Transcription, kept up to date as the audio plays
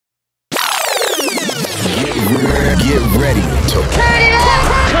Get ready to turn it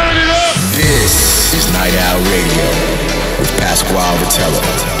up! Turn it up! This is Night Owl Radio with Pasquale Vitello.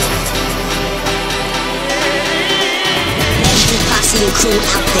 Every posse and crew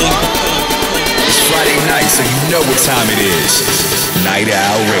out there. It's Friday night, so you know what time it is. Night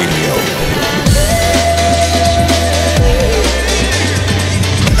Owl Radio.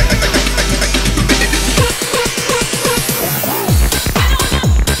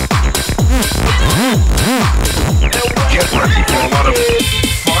 Get ready for a lot of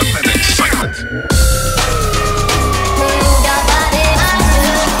fun and excitement.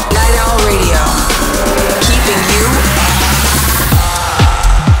 Night Owl Radio, keeping you.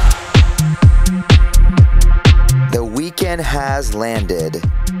 The weekend has landed.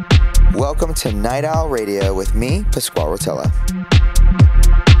 Welcome to Night Owl Radio with me, Pasquale Rotella.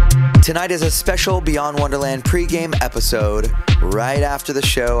 Tonight is a special Beyond Wonderland pregame episode. Right after the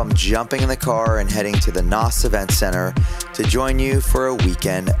show, I'm jumping in the car and heading to the NOS Event Center to join you for a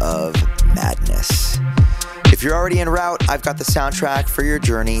weekend of madness. If you're already en route, I've got the soundtrack for your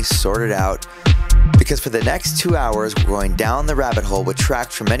journey sorted out, because for the next 2 hours, we're going down the rabbit hole with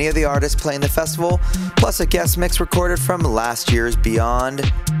tracks from many of the artists playing the festival, plus a guest mix recorded from last year's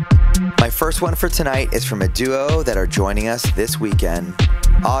Beyond. My first one for tonight is from a duo that are joining us this weekend,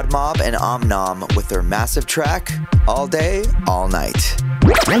 Odd Mob and OMNOM, with their massive track, All Day, All Night.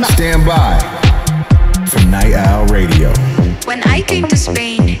 Stand by for Night Owl Radio. When I came to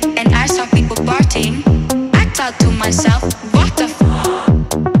Spain and I saw people partying, I thought to myself, what the f***?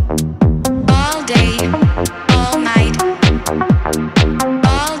 All day, all night.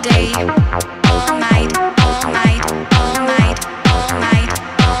 All day, all night, all night, all night, all night, all night,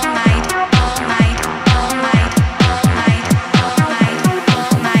 all night, all night, all night, all night,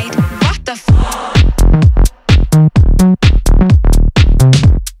 all night. What the f***?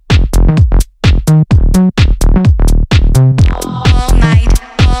 All night,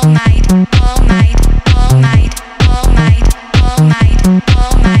 all night, all night, all night, all night, all night,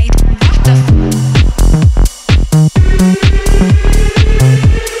 all night. What the f***?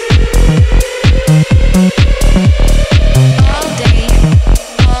 All day,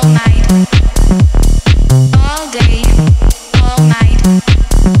 all night. All day, all night.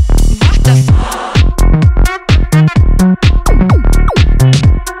 What the f***?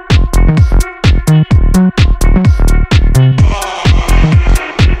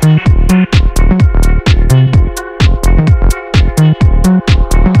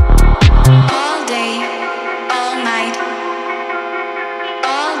 All day, all night.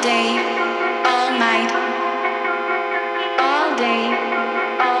 All day, all night. All day,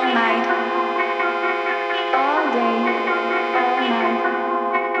 all night. All day, all night.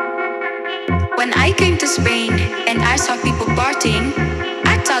 When I came to Spain and I saw people partying,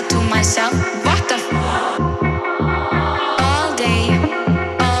 I thought to myself, what the f***? All day,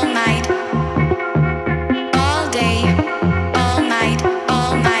 all night. All day, all night,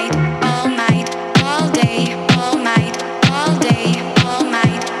 all night, all night. All day, all night. All day, all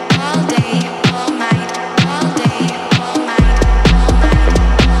night. All day, all night. All day, all night.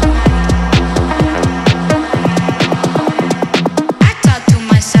 I thought to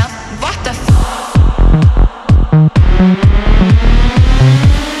myself, what the f***?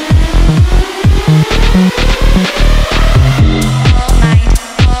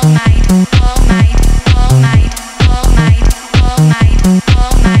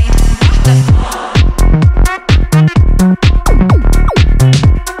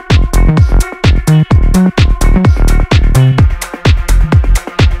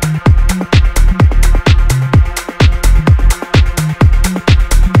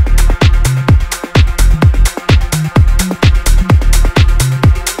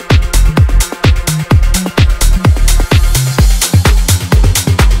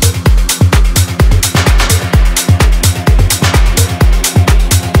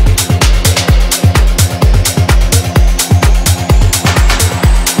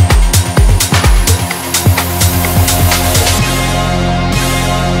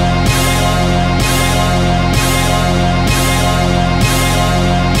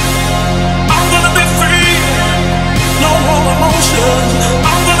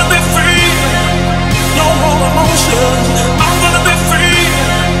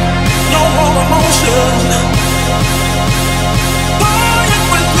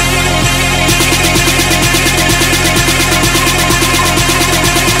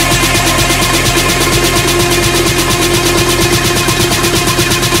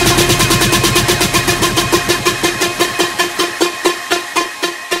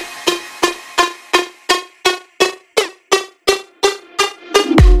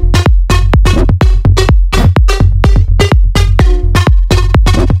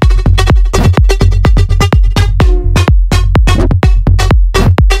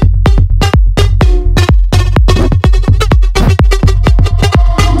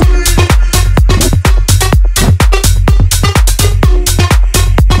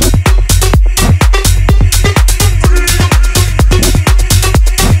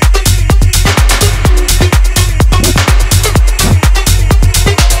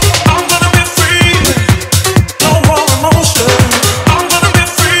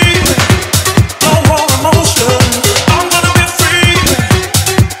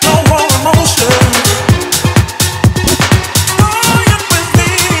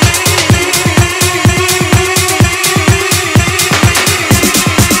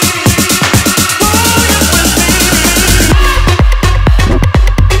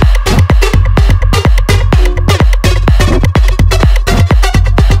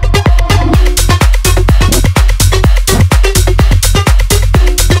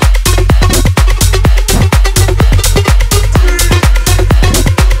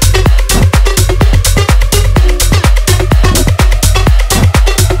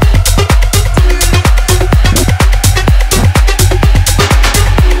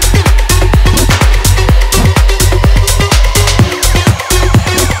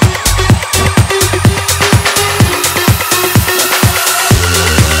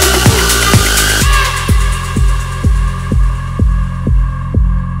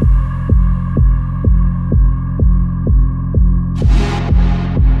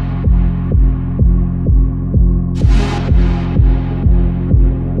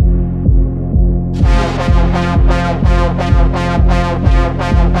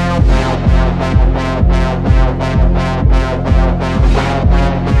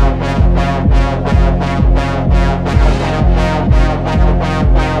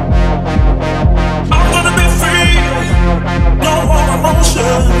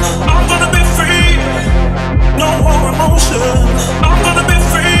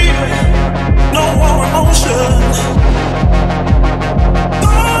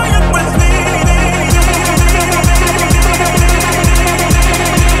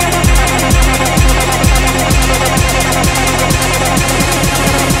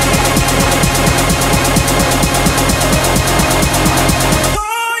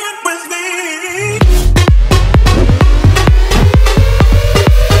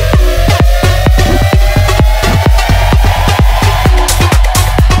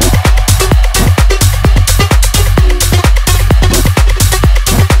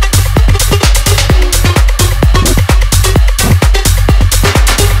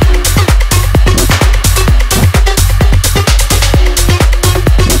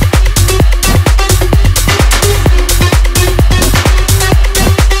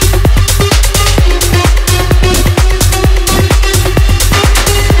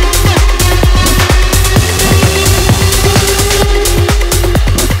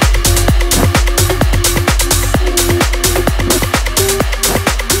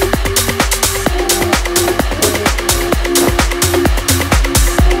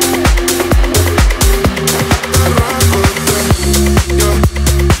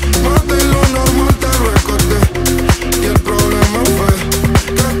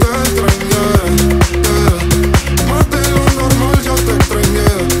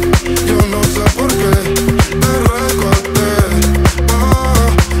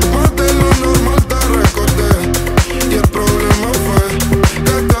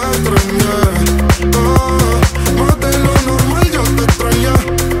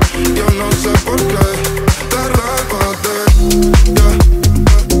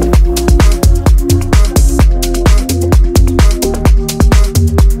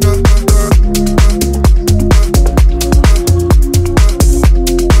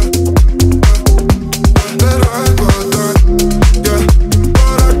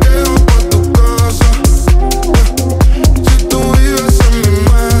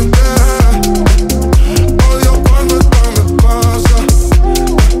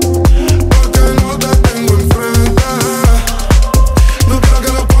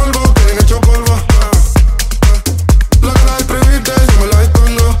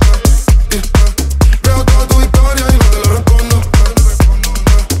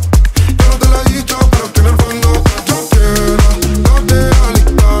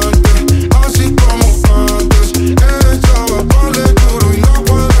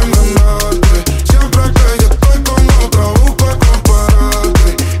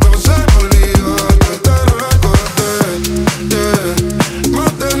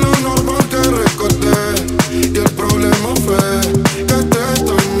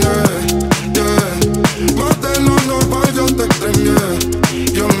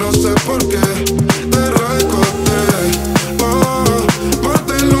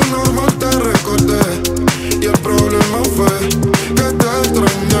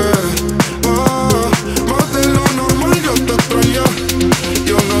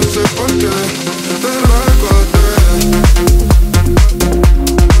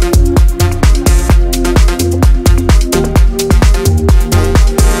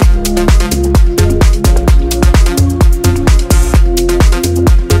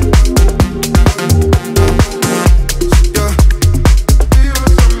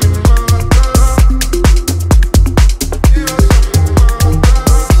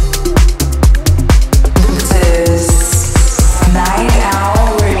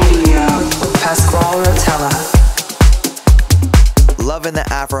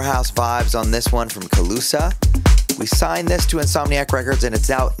 on this one from Calussa. We signed this to Insomniac Records and it's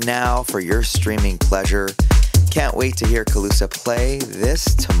out now for your streaming pleasure. Can't wait to hear Calussa play this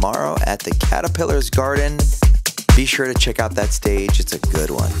tomorrow at the Caterpillar's Garden. Be sure to check out that stage, it's a good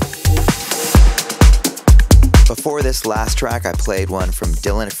one. Before this last track, I played one from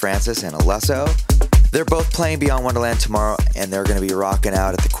Dillon Francis and Alesso. They're both playing Beyond Wonderland tomorrow and they're going to be rocking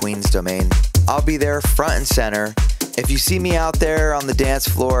out at the Queen's Domain. I'll be there front and center. If you see me out there on the dance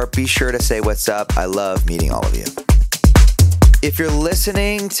floor, be sure to say what's up. I love meeting all of you. If you're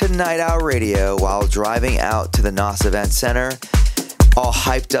listening to Night Owl Radio while driving out to the NOS Event Center, all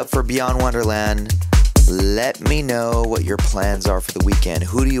hyped up for Beyond Wonderland, let me know what your plans are for the weekend.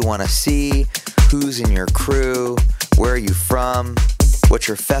 Who do you want to see? Who's in your crew? Where are you from? What's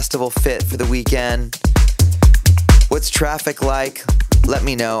your festival fit for the weekend? What's traffic like? Let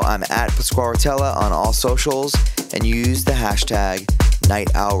me know. I'm at Pasquale Rotella on all socials and use the hashtag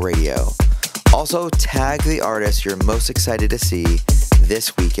Night Owl Radio. Also, tag the artist you're most excited to see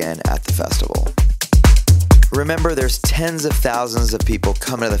this weekend at the festival. Remember, there's tens of thousands of people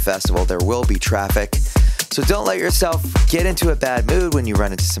coming to the festival. There will be traffic. So don't let yourself get into a bad mood when you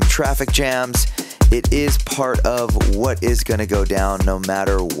run into some traffic jams. It is part of what is going to go down no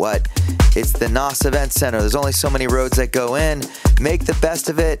matter what. It's the NOS Event Center. There's only so many roads that go in. Make the best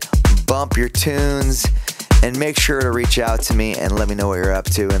of it. Bump your tunes. And make sure to reach out to me and let me know what you're up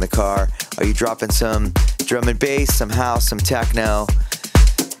to in the car. Are you dropping some drum and bass, some house, some techno?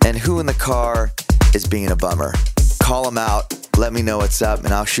 And who in the car is being a bummer? Call them out. Let me know what's up,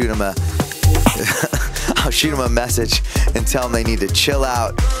 and I'll shoot them a message and tell them they need to chill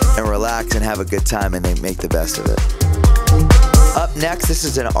out and relax and have a good time, and they make the best of it. Up next, this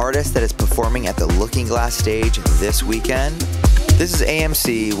is an artist that is performing at the Looking Glass stage this weekend. This is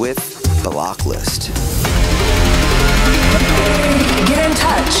A.M.C. with Blocklist. Get in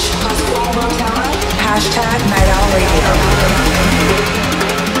touch. Hashtag Night Owl Radio.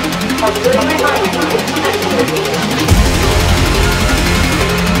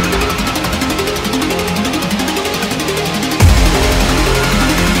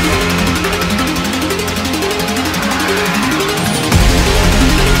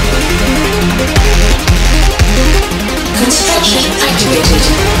 Construction activated.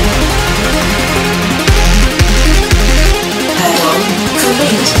 Add-on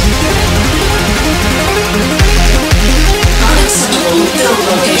complete. Unacceptable build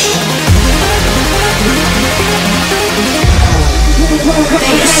location.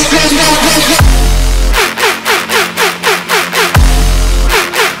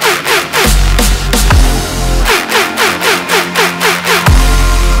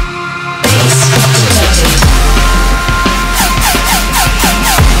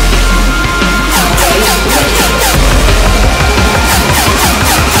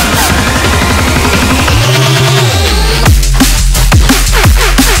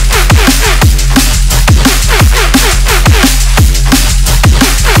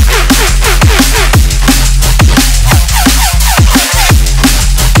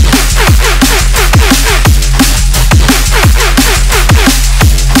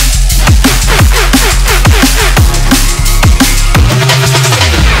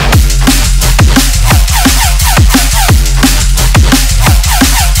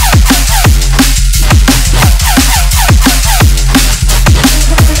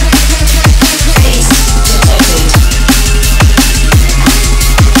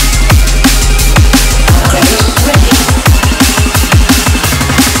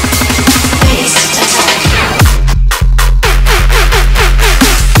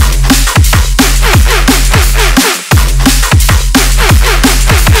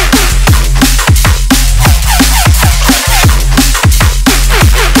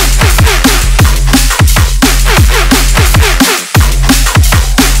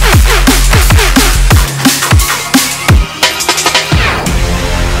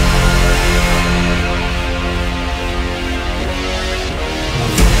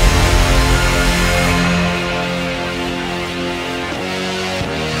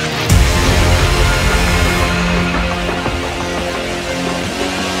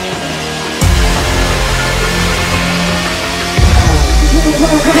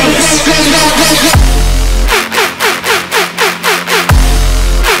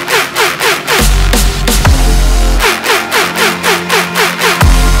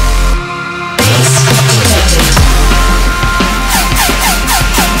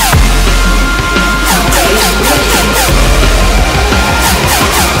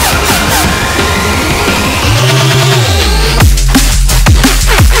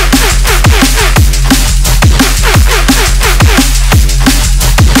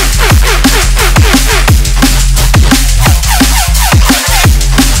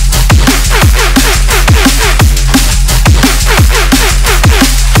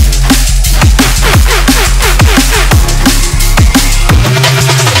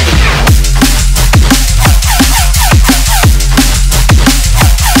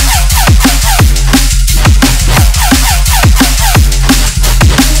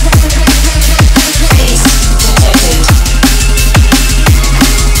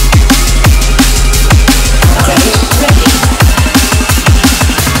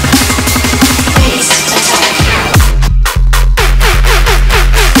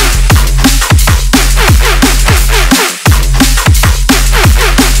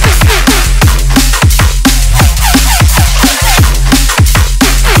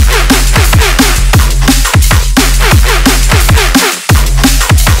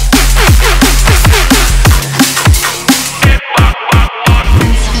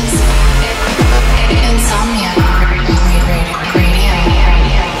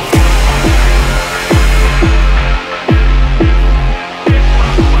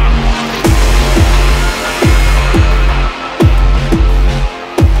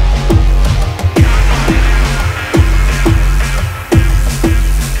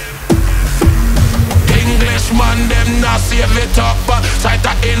 save it up. Sight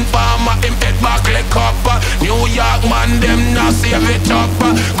a informer, him head back lick up. New York man, them not save it up.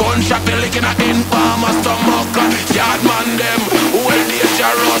 Gunshot be licking a informer stomach. Yard man, them well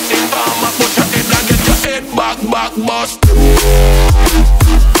dangerous. Informer, put your head and get your head back bust.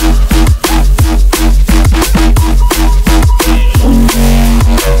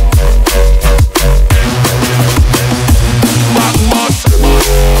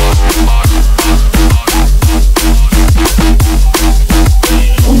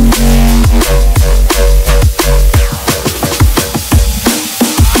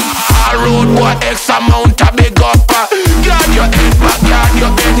 X amount to big up. Guard your head back, guard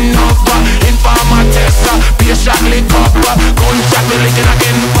your head enough. Informer test, patient lick up. Gunshot be licking a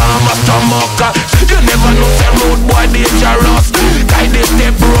informer stomach. You never know say road boy dangerous. Guide this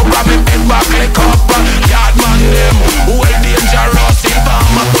step program, him head back lick up. Yard man them, well dangerous.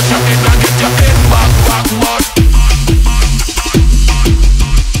 Informer push your head and get your head back bust.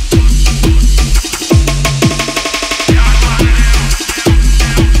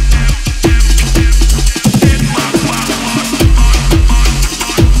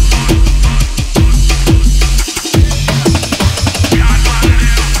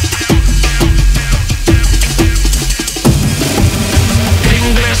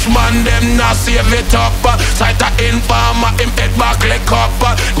 Save it up, sight a informer, him head back lick up.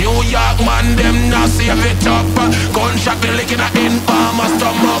 New York man, them not save it up. Gunshot be licking a informer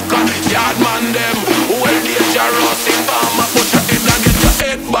stomach. Yard man, them well dangerous. Informer, put your head and get your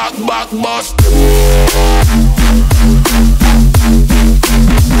head back bust.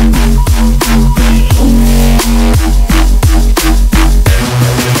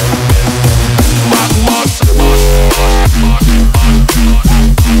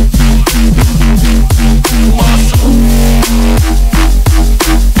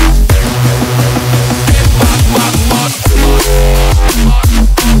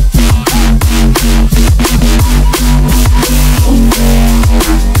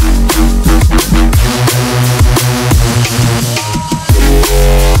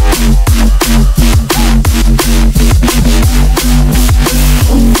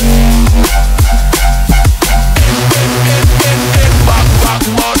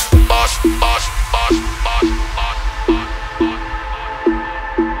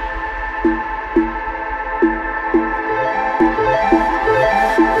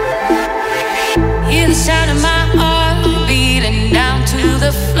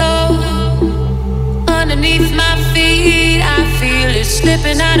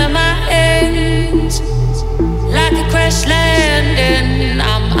 Slipping out of my hands like a crash landing.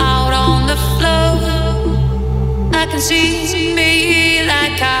 I'm out on the floor. I can see me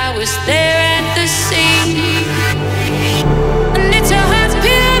like I was there at the scene. And it's a hard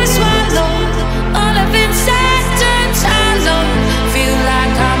pill to swallow. All of inside turns hollow. Feel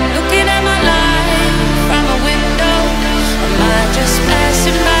like I'm looking at my life from a window. Am I just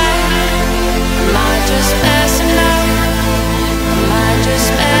passing by? Am I just passing by?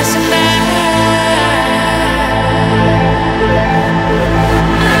 Just passing by.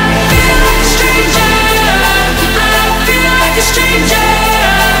 I feel like a stranger. I feel like a stranger.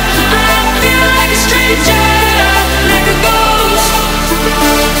 I feel like a stranger, like a ghost.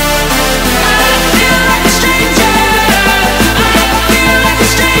 I feel like a stranger. I feel like a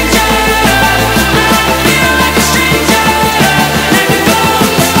stranger. I feel like a stranger, like a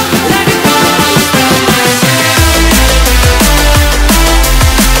ghost, like a ghost of myself.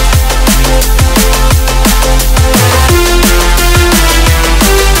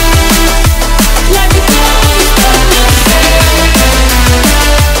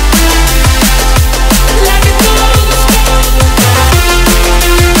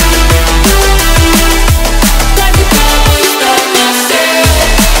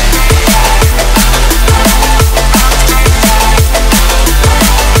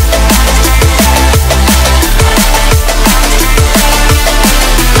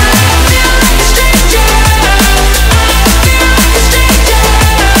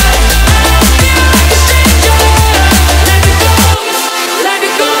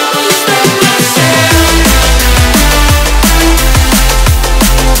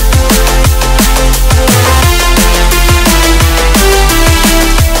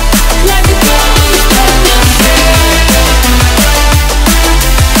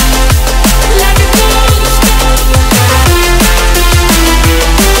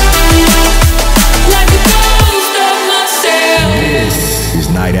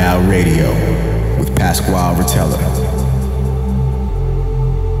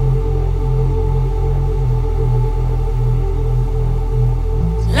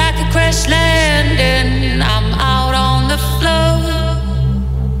 Crash landing, I'm out on the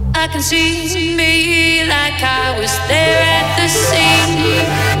can see me like I was there at the scene.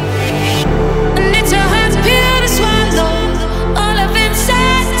 And it's a hard pill to swallow. All of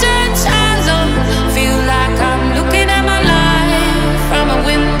inside turns hollow. Feel like I'm looking at my life from a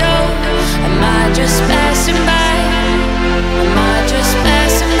window. Am I just passing by? Am I just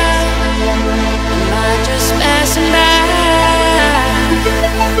passing by? Am I just passing by?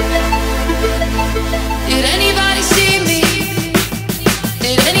 Did anybody see me?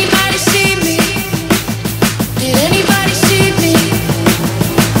 Did anybody see me? Did anybody see me?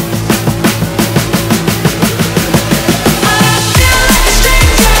 I don't feel like a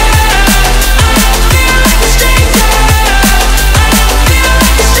stranger. I don't feel like a stranger. I don't feel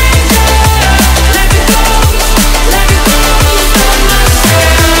like a stranger. Let me go from myself. Let me go.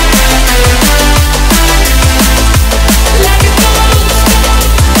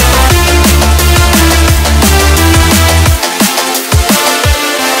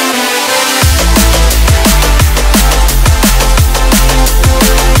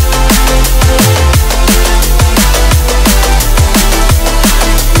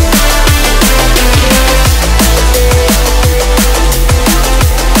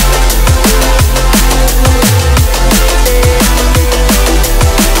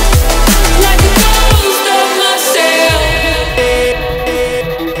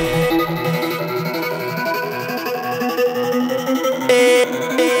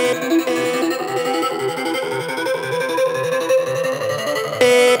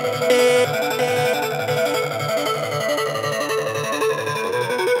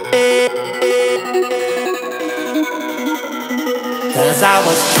 Cause I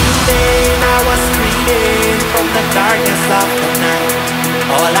was dreaming, I was screaming from the darkness of the night.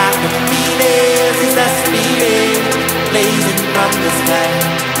 All I could feel is that spirit blazing from the sky.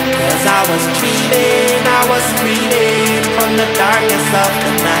 Cause I was dreaming, I was screaming from the darkness of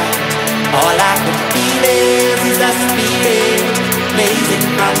the night. All I could feel is that spirit blazing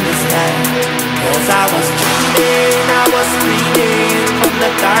from the sky. Cause I was dreaming, I was screaming from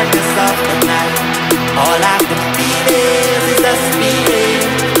the darkness of the night. All I could feel is that spirit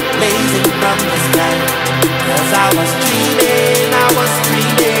blazing from the sky. Cause I was dreaming, I was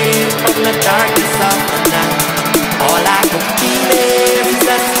screaming from the darkness of the night. All I could feel is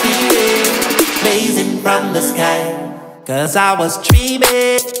that spirit blazing from the sky. Cause I was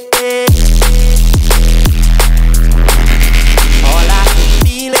dreaming. All I could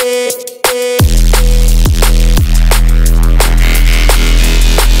feel is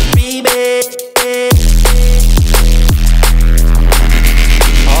dreaming.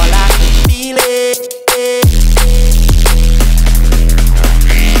 All I could feel is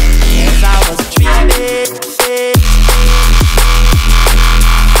as I was dreaming.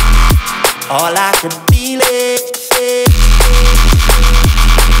 All I could feel is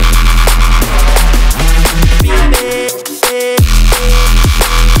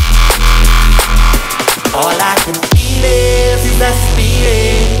all I can feel is that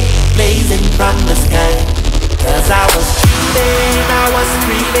spirit blazing from the sky. Cause I was dreaming, I was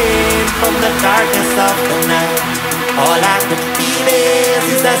screaming from the darkness of the night. All I could feel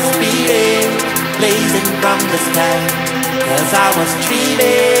is that spirit blazing from the sky. Cause I was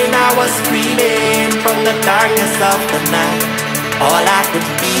dreaming, I was screaming from the darkness of the night. All I could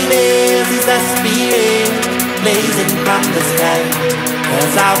feel is that spirit blazing from the sky.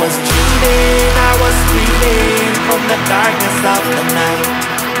 Cause I was dreaming, I was screaming from the darkness of the night.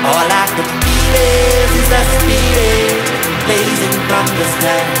 All I could feel is that spirit blazing from the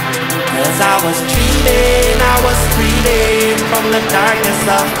sky. Cause I was dreaming, I was screaming from the darkness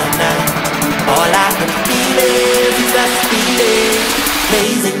of the night. All I could feel is that spirit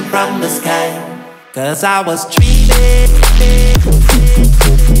blazing from the sky. Cause I was dreaming.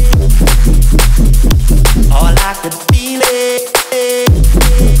 All I could feel is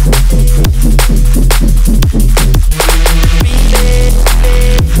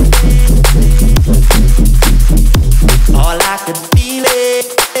all I could feel it.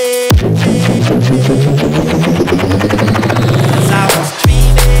 Cause I was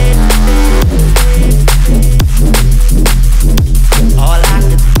dreaming. All I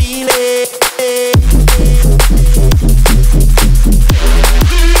could feel it.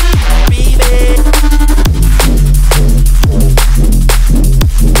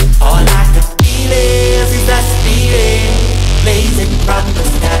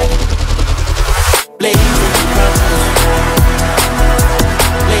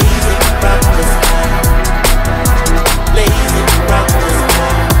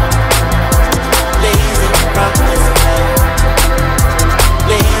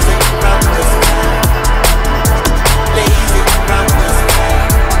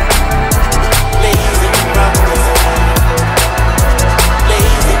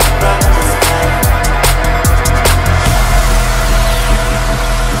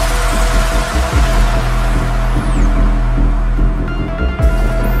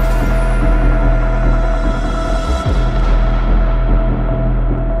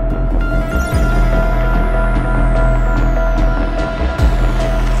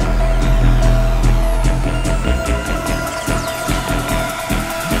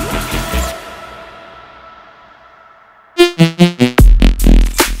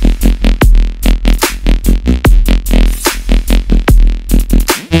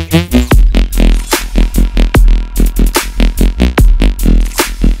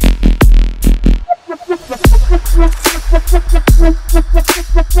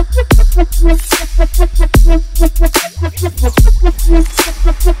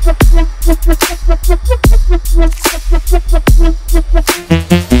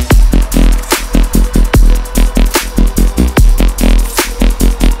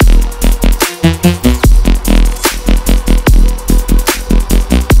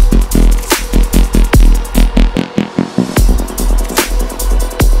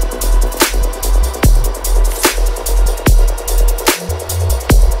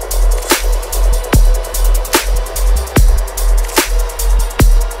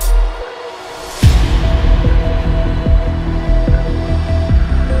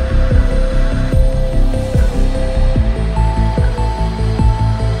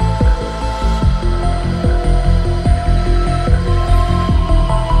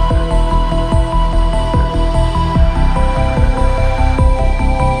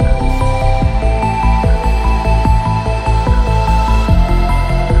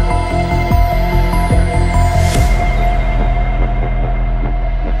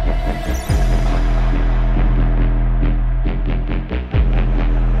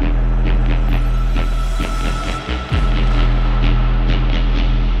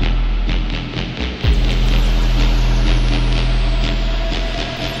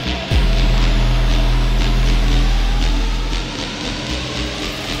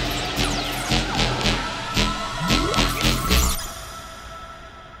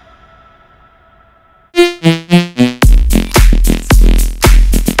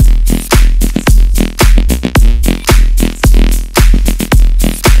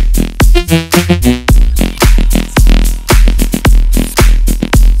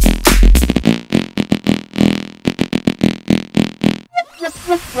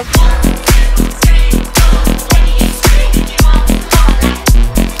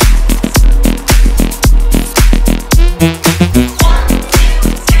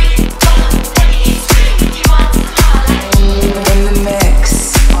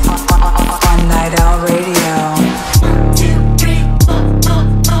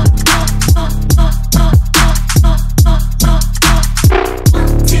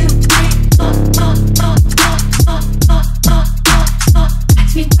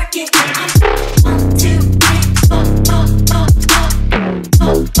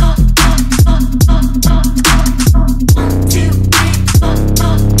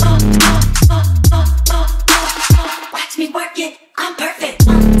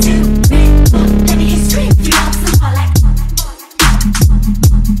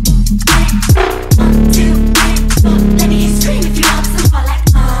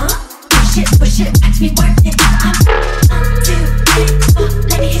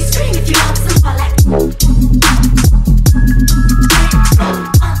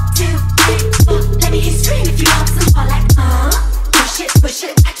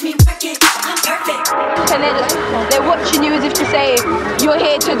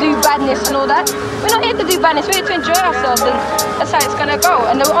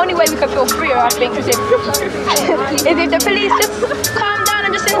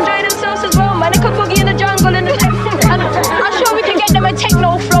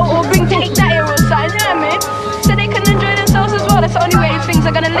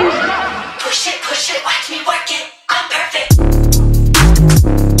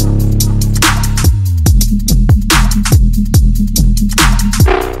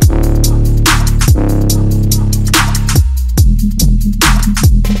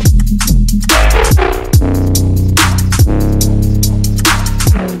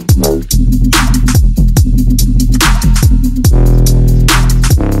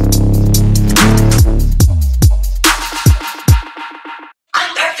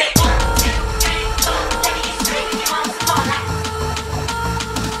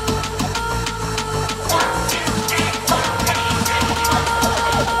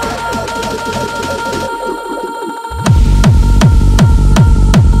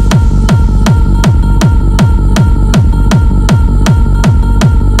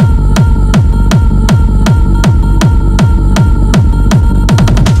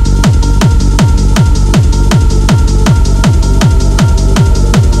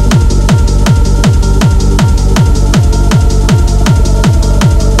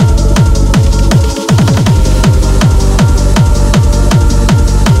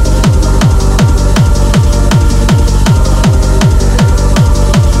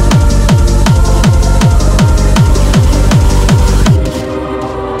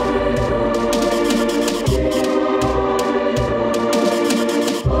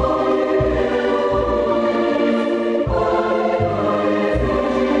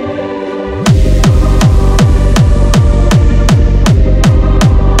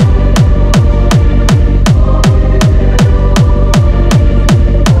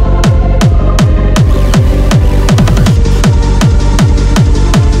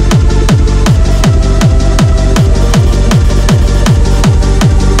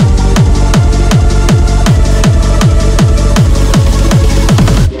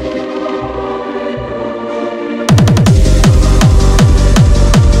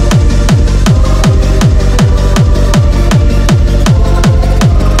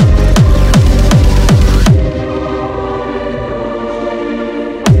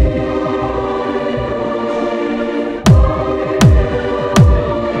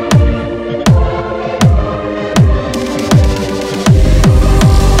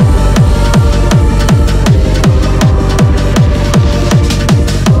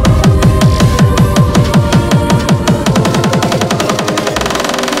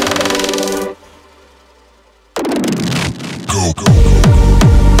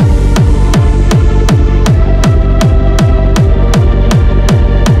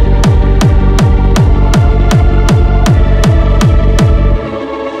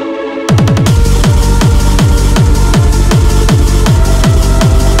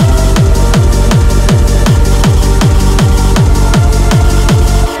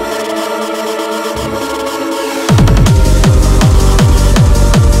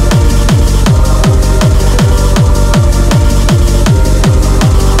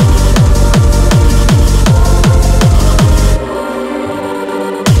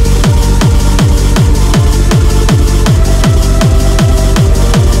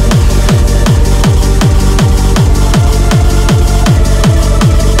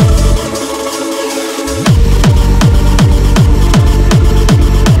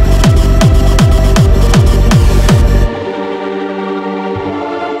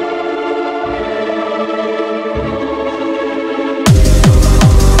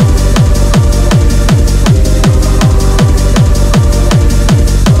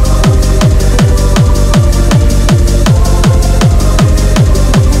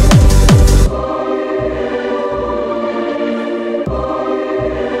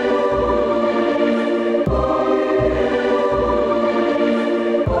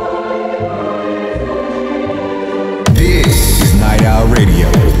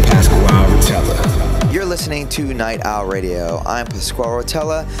 listening to Night Owl Radio. I'm Pasquale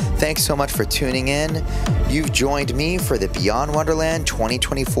Rotella. Thanks so much for tuning in. You've joined me for the Beyond Wonderland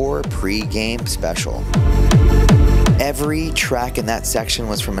 2024 pre-game special. Every track in that section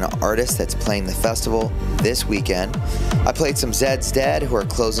was from an artist that's playing the festival this weekend. I played some Zeds Dead, who are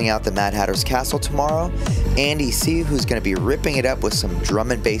closing out the Mad Hatter's Castle tomorrow. A.M.C, who's going to be ripping it up with some drum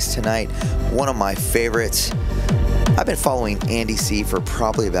and bass tonight. One of my favorites. I've been following A.M.C for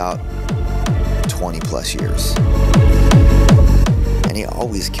probably about 20 plus years. And he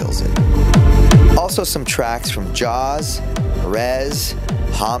always kills it. Also some tracks from Jauz, Rezz,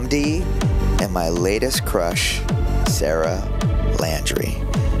 Hamdi, and my latest crush, Sara, Landry,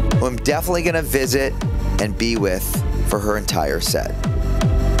 who I'm definitely going to visit and be with for her entire set.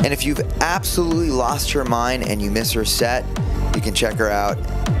 And if you've absolutely lost your mind and you miss her set, you can check her out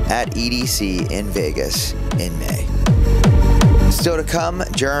at EDC in Vegas in May. Still to come,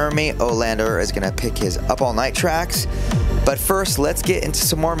 Jeremy Olander is going to pick his Up All Night tracks. But first, let's get into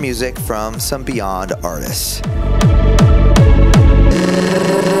some more music from some Beyond artists.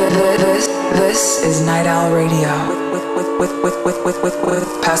 This is Night Owl Radio with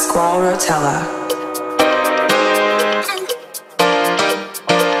Pasquale Rotella.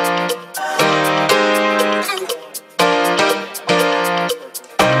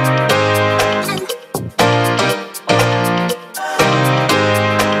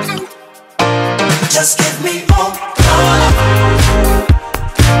 Just give me more.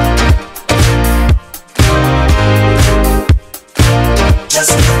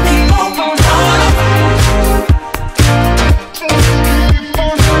 Just give me more.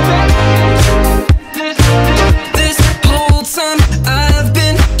 This whole time I've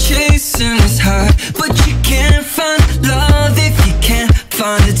been chasing this high, but you can't find love if you can't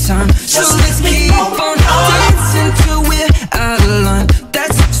find the time. So let's keep on dancing till we're out of line.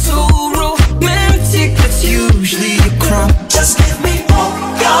 That's so romantic, that's usually a crime. Just give me more.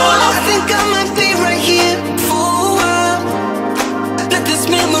 I think I might be right here for a while. Let this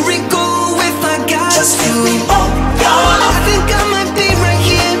memory go if I got Just to. give me more. I think I might be right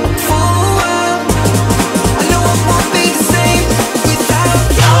here for a while. I know it won't be the same without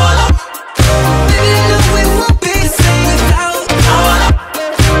your love. Baby, I know it won't be the same without your love.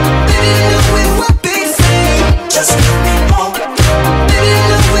 Baby, I know it won't be the same. Just give me more. Baby, I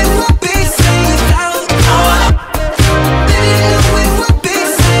know it won't be the same without your love. Baby, I know it won't be the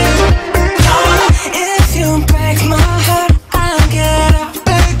same. If you break my heart, I'll get up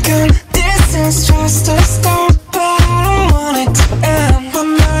again. This is just a start, but I don't want it to end. My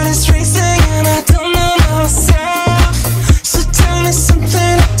mind is racing and I don't know myself. So tell me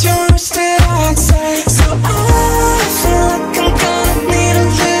something that you wish that I'd say. So I feel like I'm gonna need a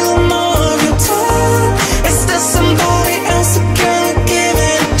little more of your time. Is there somebody else who can give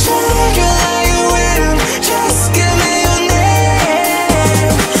it a try? Girl, are you in? Just give me your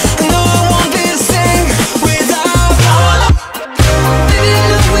name. I know it won't be the same without your love. Baby, I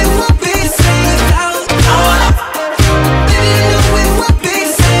know it won't be the same without your love. Baby, I know it won't be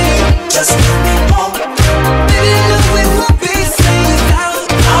the same. Just give me more. Baby, I know it won't be the same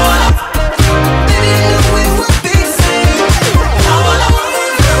without your love. Baby, I know it won't be the same without your love.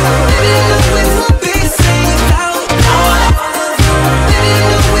 Baby, I know it won't be the same without your love. Baby, I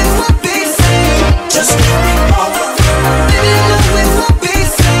know it won't be the same. Just give me more. Baby, I know it won't be the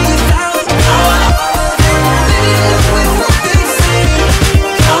same without your love. Baby, I know it won't be the same. Just give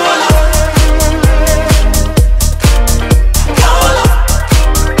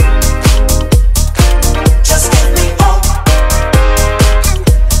me more.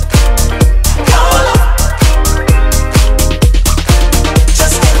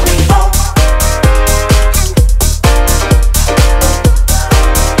 Just give me more.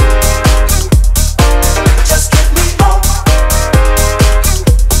 Just give me more.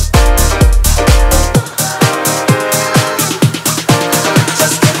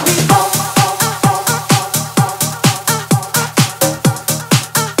 Just give me more.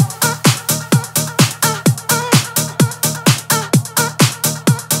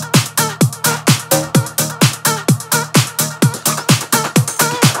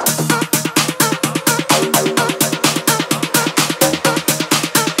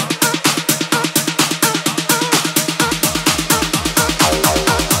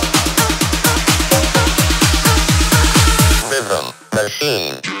 Rhythm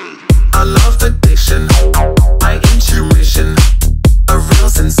Machine. I love addiction, my intuition, a real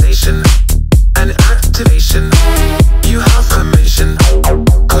sensation, an activation. You have permission,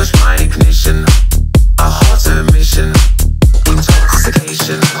 push my ignition, a hotter mission,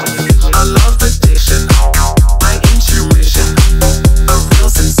 intoxication. I love addiction, my intuition, a real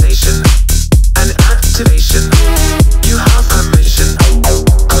sensation, an activation.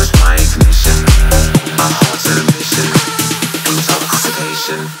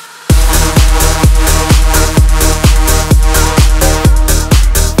 imagination.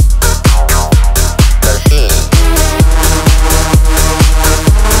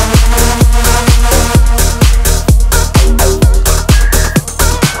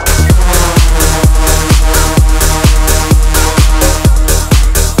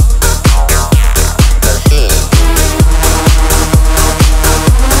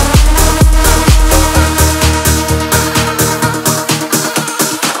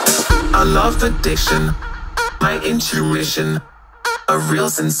 Addiction, my intuition, a real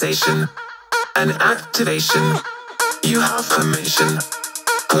sensation, an activation. You have permission,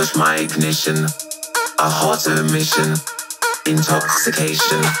 push my ignition, a hot emission,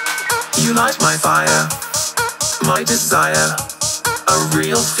 intoxication. You light my fire, my desire, a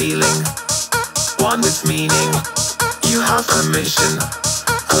real feeling, one with meaning. You have permission,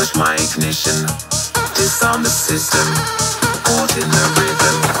 push my ignition, disarm the system, caught in the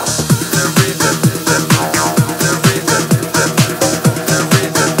rhythm. The rhythm, the rhythm, the rhythm, the rhythm, the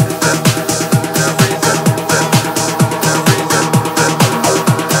rhythm, the rhythm,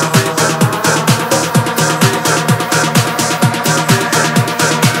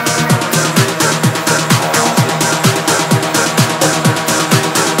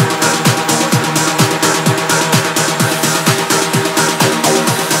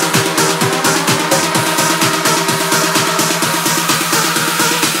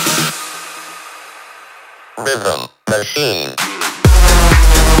 Rhythm Machine.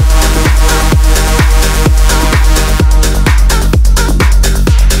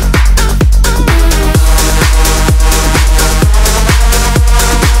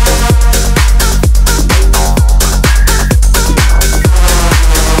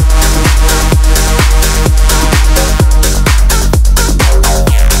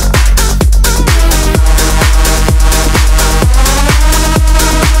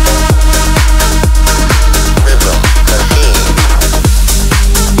 Rhythm Machine.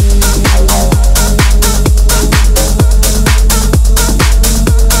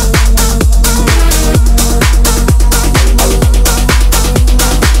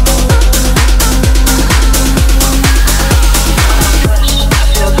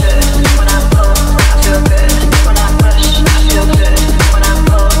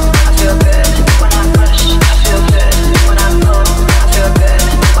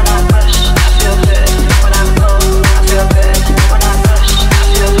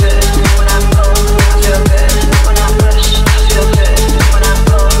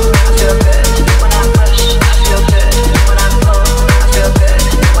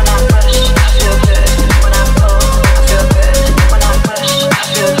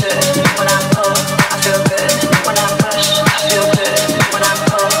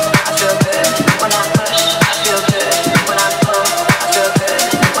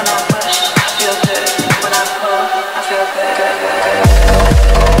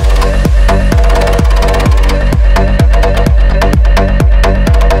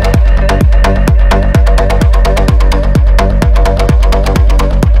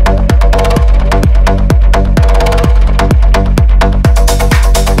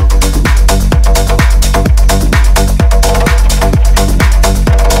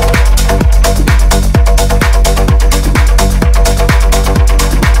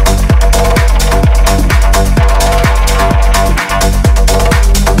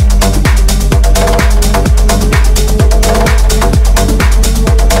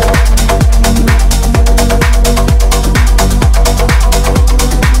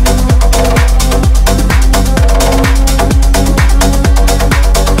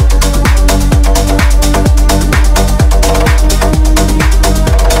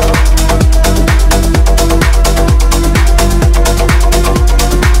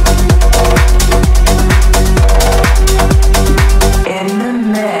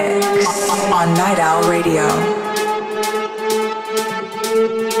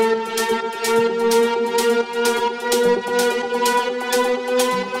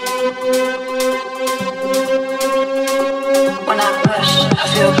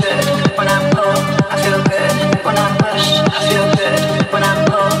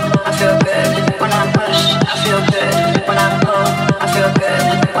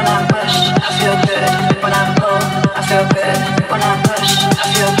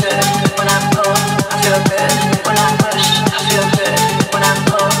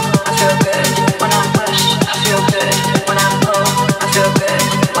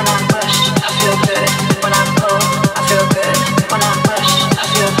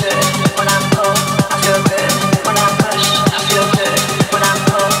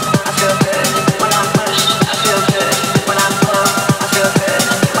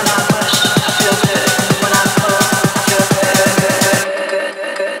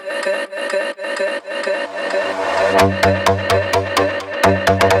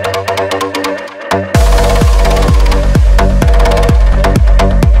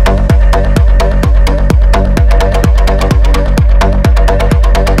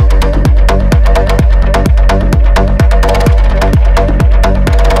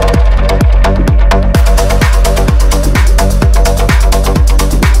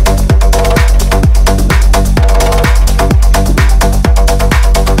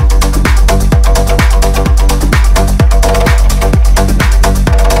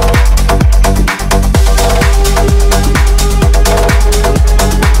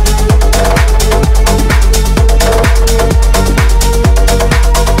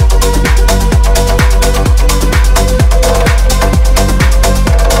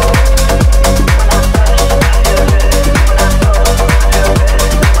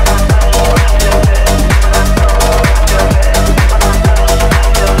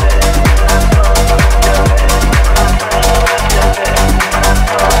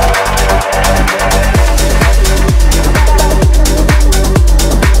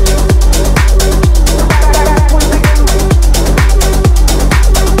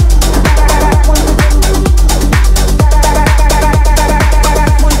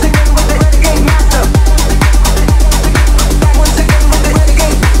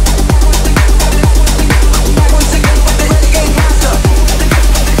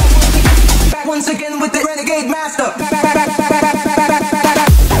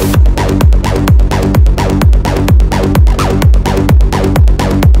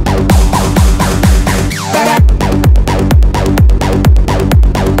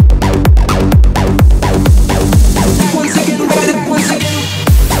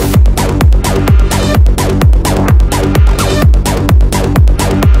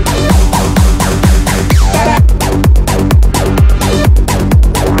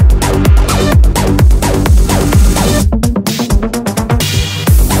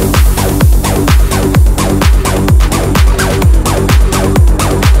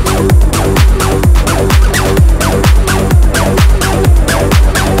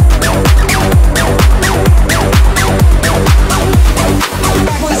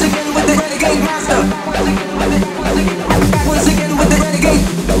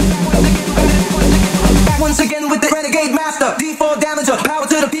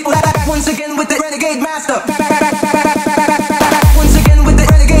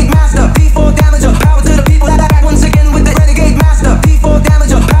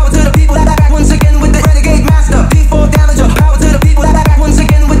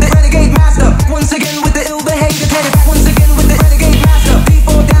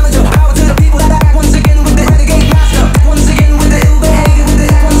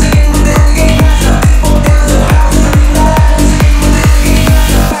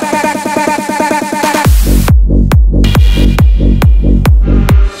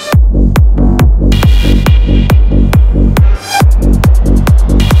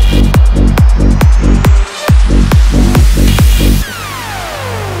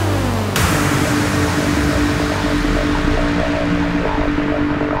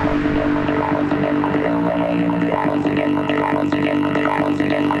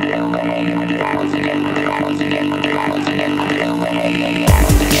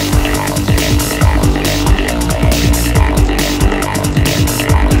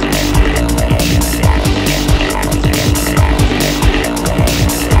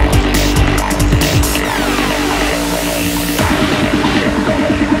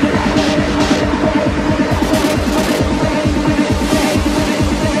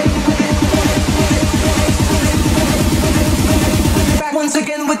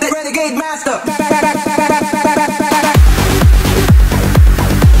 again with the renegade master.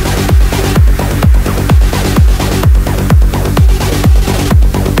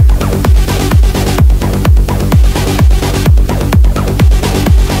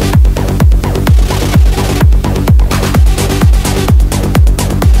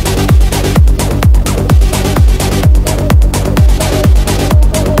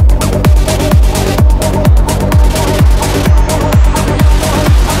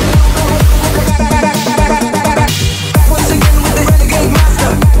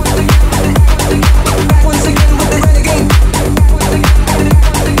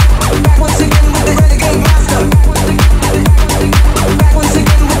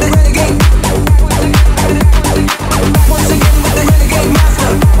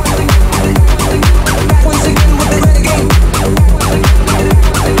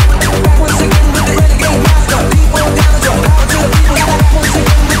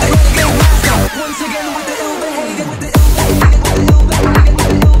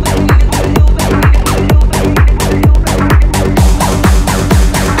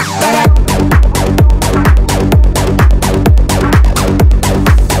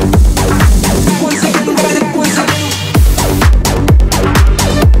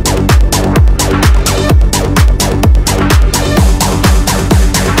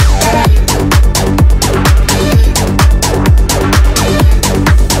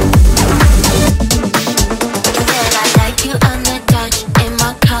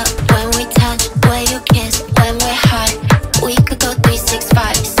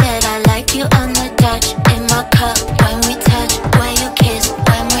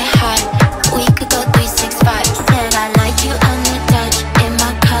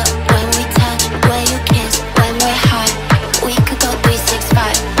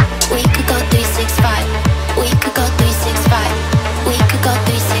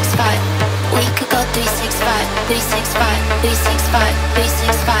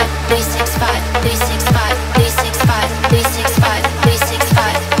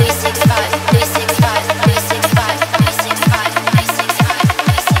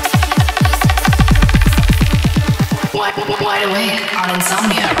 Wide awake on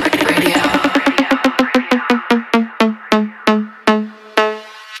Insomniac Radio.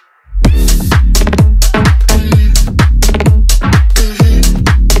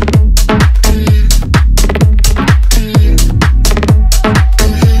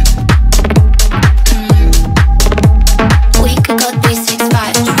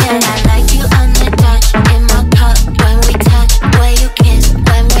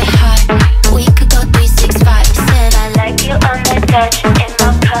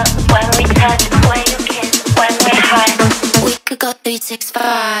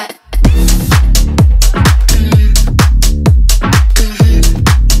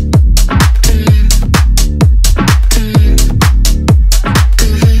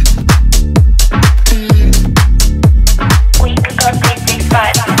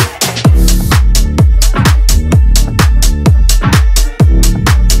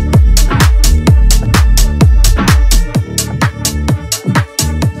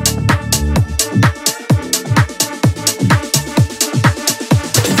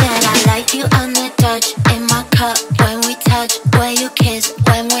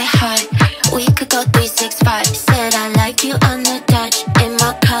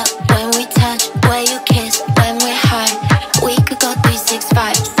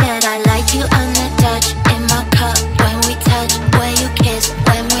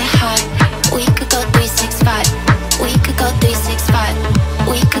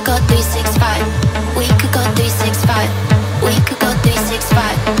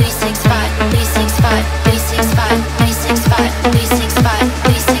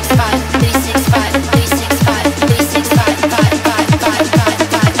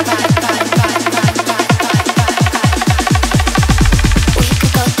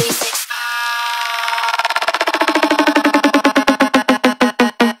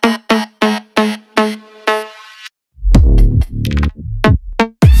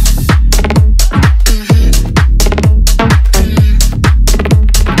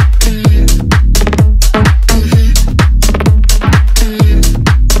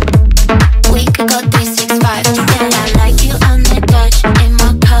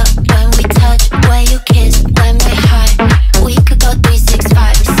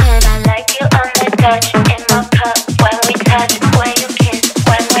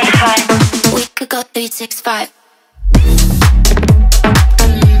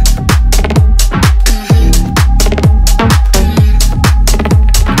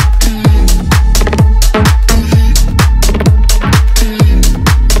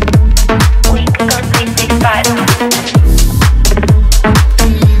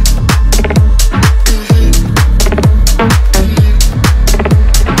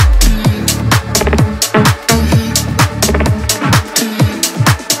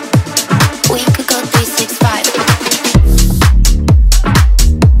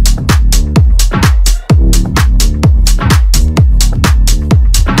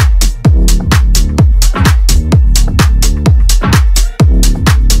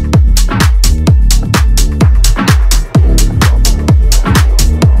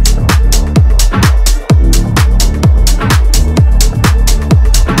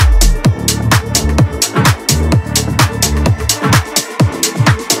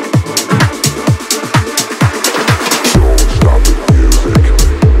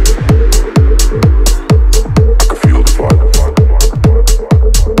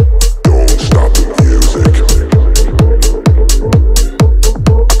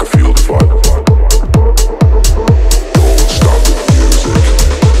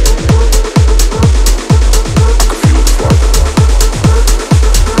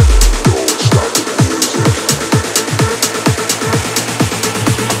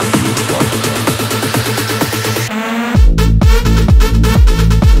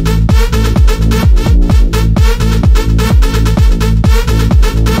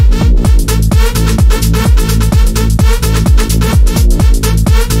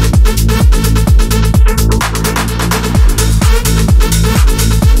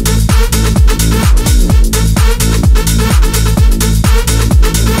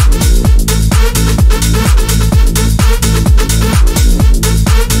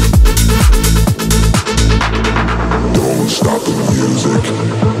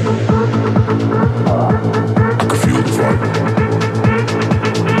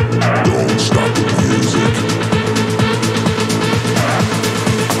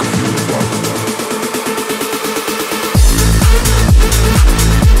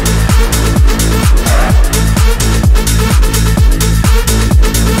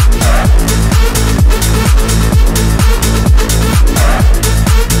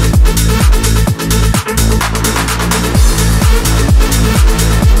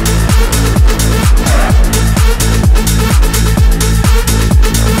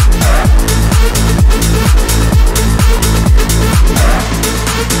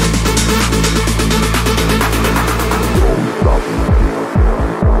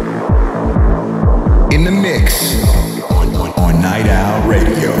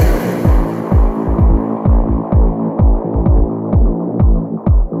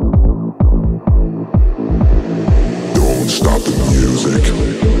 music.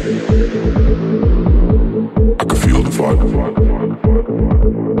 I can feel the vibe.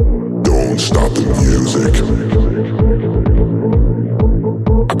 Don't stop the music.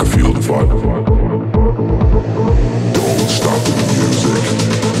 I can feel the vibe. Don't stop the music.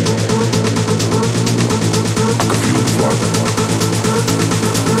 I can feel the vibe.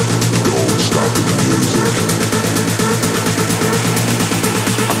 Don't stop the music.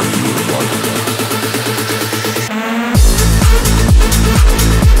 I can feel the vibe.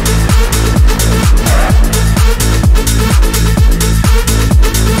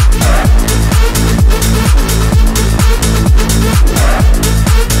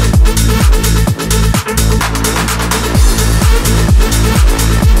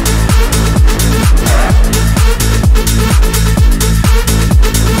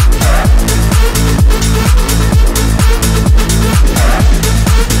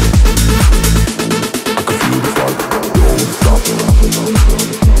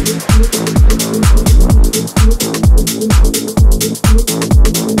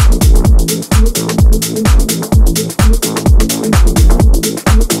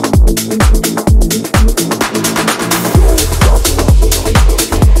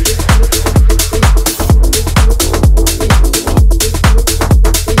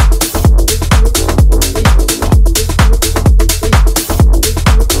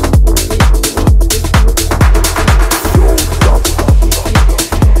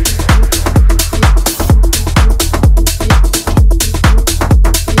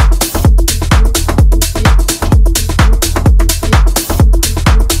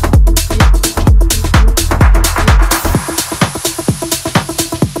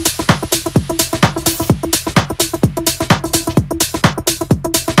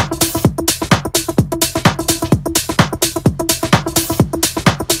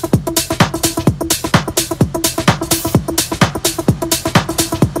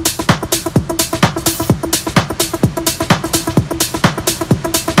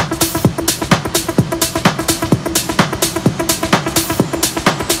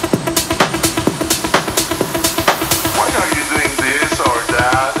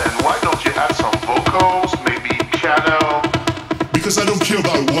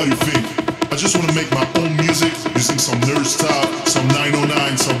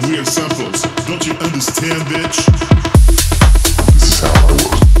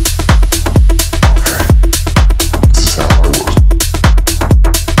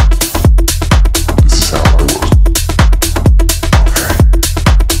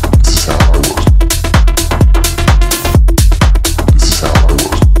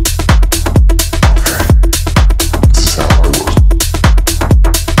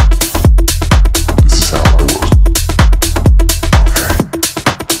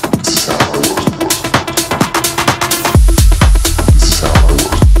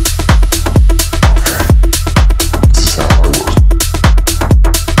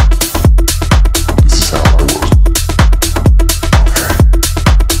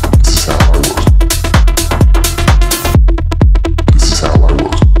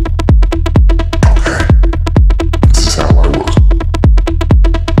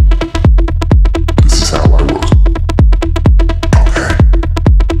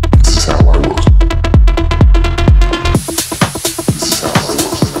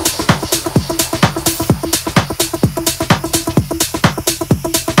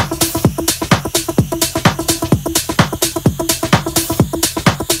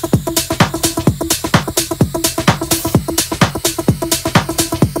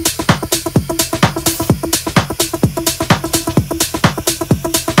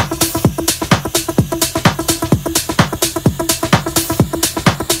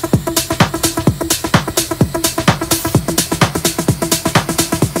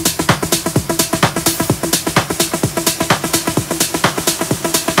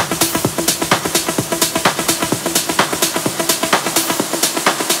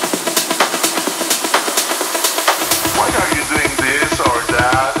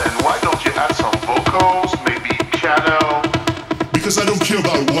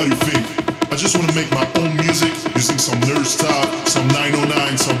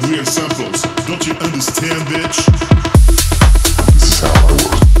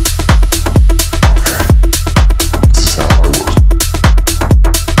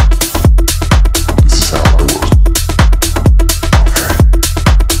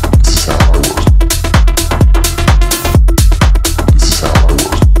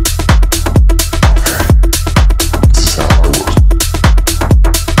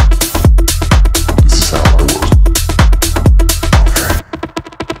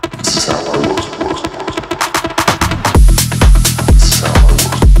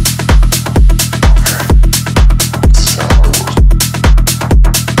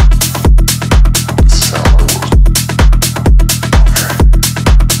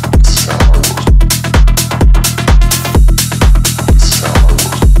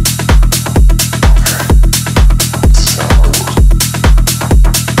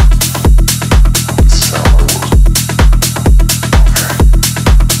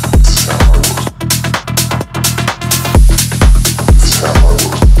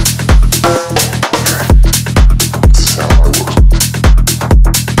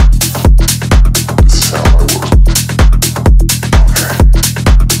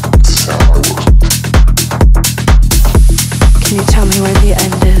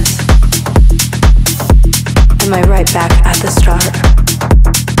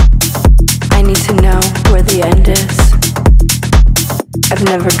 I've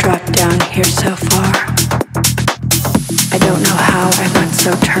never dropped down here so far. I don't know how I got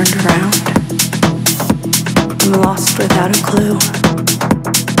so turned around. I'm lost without a clue.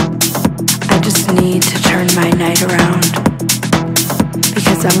 I just need to turn my night around,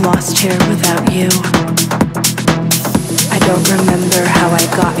 because I'm lost here without you. I don't remember how I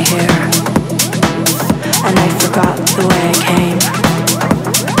got here, and I forgot the way I came.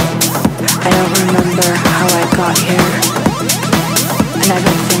 I don't remember how I got here, and I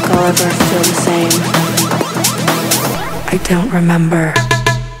don't think I'll ever feel the same. I don't remember.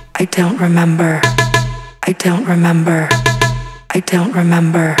 I don't remember. I don't remember. I don't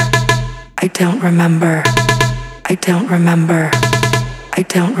remember. I don't remember. I don't remember. I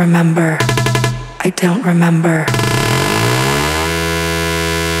don't remember. I don't remember.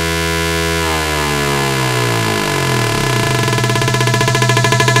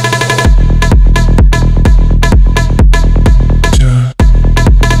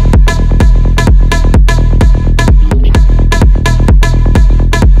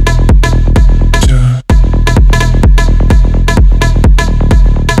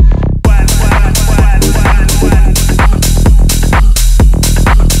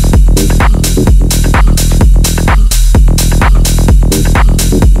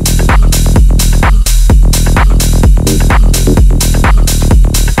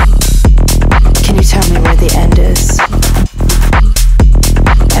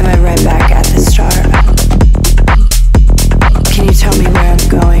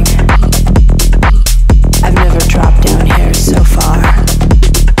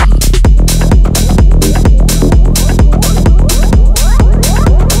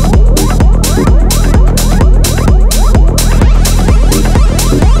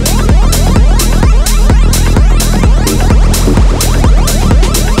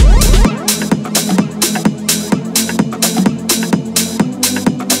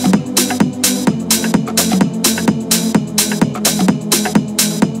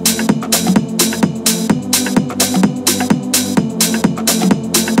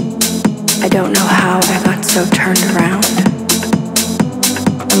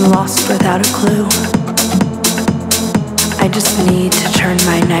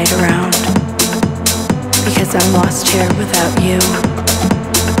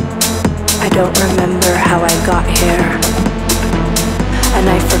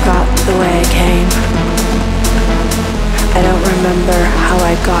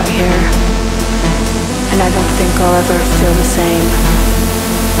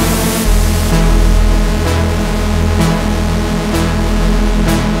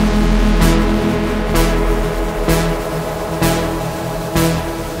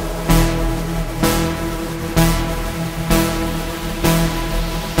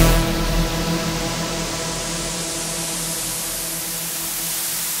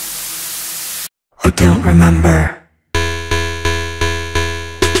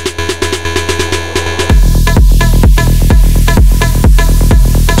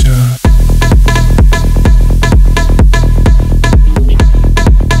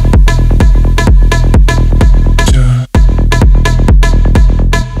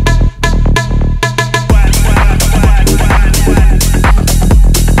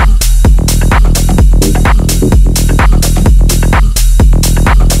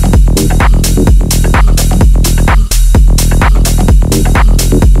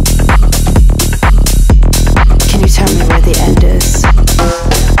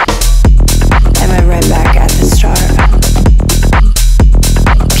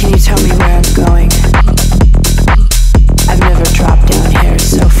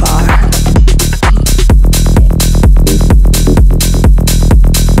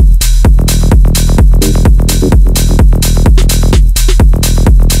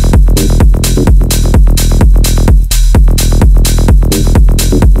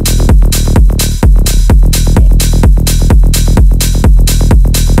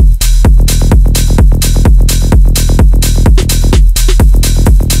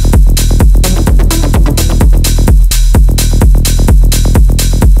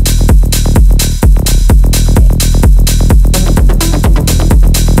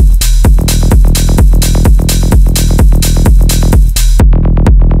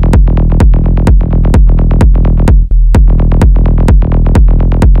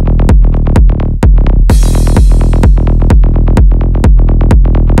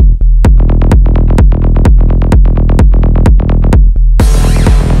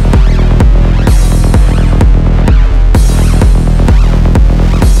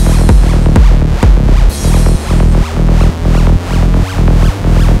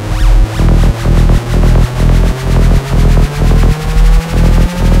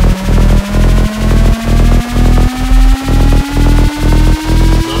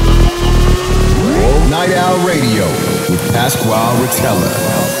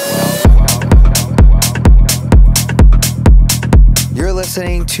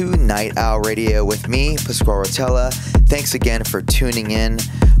 listening to Night Owl Radio with me, Pasquale Rotella. Thanks again for tuning in.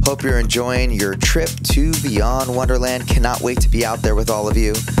 Hope you're enjoying your trip to Beyond Wonderland. Cannot wait to be out there with all of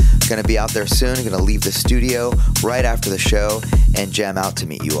you. Gonna be out there soon. Gonna leave the studio right after the show and jam out to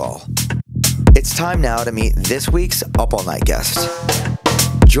meet you all. It's time now to meet this week's Up All Night guest.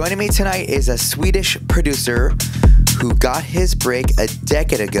 Joining me tonight is a Swedish producer who got his break a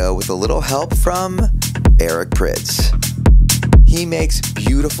decade ago with a little help from Eric Prydz. He makes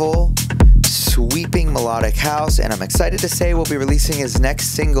beautiful, sweeping melodic house, and I'm excited to say we'll be releasing his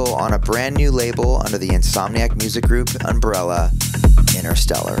next single on a brand new label under the Insomniac music group umbrella,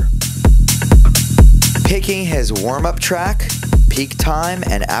 Interstellar. Picking his warm-up track, peak time,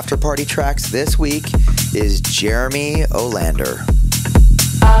 and after-party tracks this week is Jeremy Olander.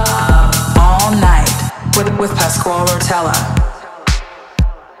 All night with Pasquale Rotella.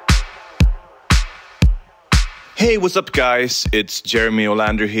 Hey, what's up, guys? It's Jeremy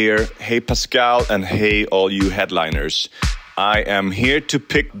Olander here. Hey, Pascal, and hey, all you headliners. I am here to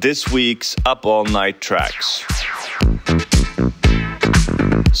pick this week's Up All Night tracks.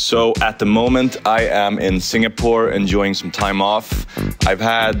 So at the moment, I am in Singapore enjoying some time off. I've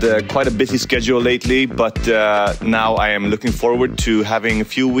had quite a busy schedule lately, but now I am looking forward to having a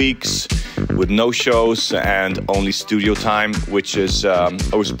few weeks with no shows and only studio time, which is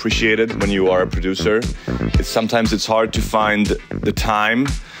always appreciated when you are a producer. Sometimes it's hard to find the time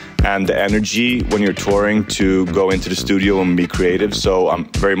and the energy when you're touring to go into the studio and be creative, so I'm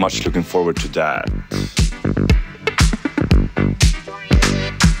very much looking forward to that.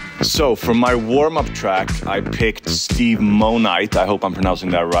 So for my warm-up track, I picked Steve Monite. I hope I'm pronouncing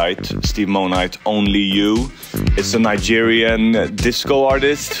that right. Steve Monite, Only You. It's a Nigerian disco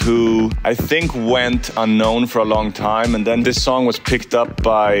artist who I think went unknown for a long time. And then this song was picked up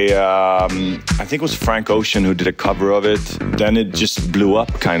by, I think it was Frank Ocean who did a cover of it. Then it just blew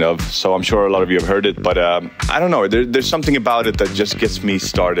up, kind of. So I'm sure a lot of you have heard it. But I don't know. There's something about it that just gets me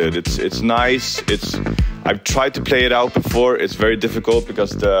started. It's nice. I've tried to play it out before. It's very difficult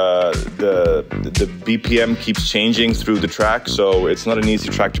because the BPM keeps changing through the track, so it's not an easy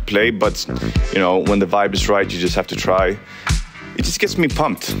track to play. But you know, when the vibe is right, you just have to try. It just gets me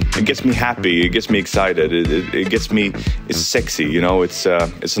pumped. It gets me happy. It gets me excited. It gets me. It's sexy. You know, it's a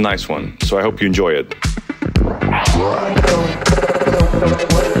nice one. So I hope you enjoy it.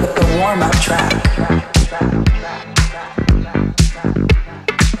 The warm-up track.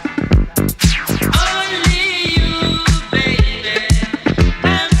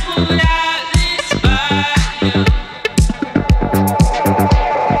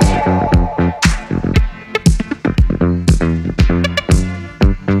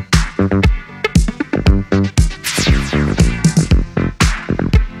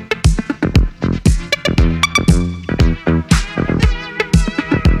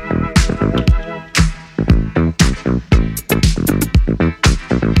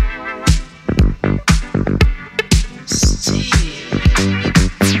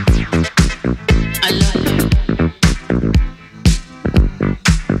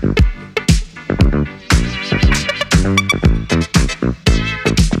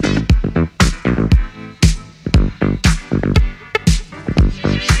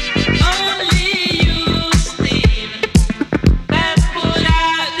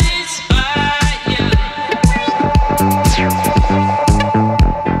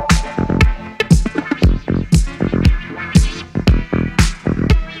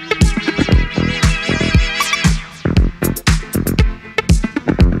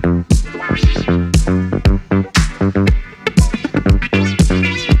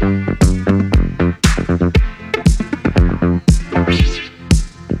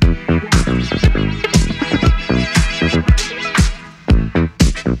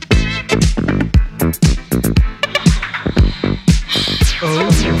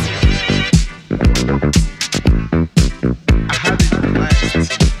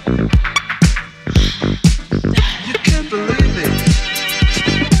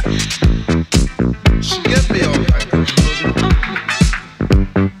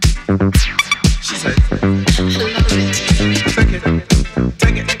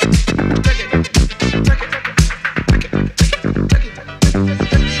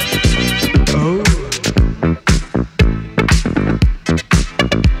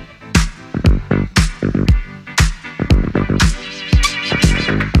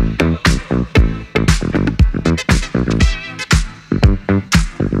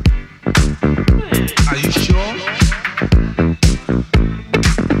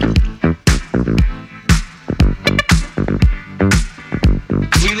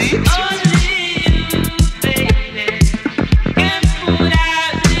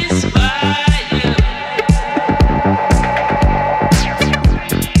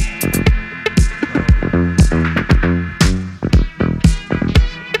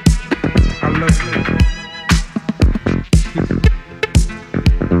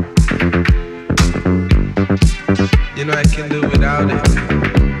 You know I can do without it.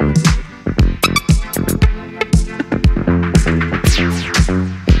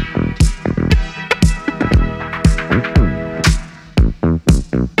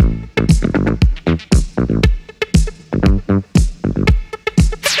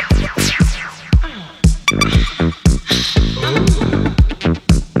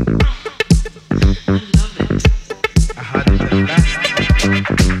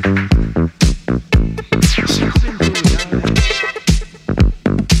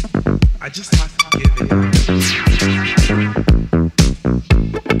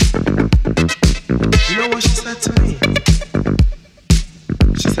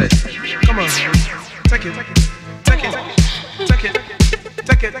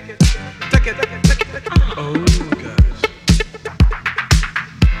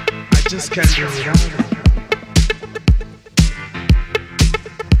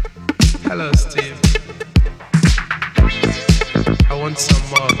 Hello, Steve. I want some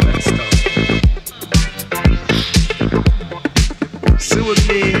more of that stuff. See with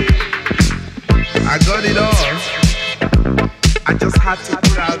me, I got it all. I just had to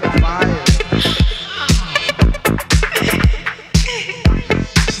put out the fire.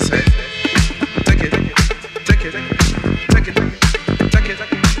 She said, take it, take it, take it, take it, take it, take it,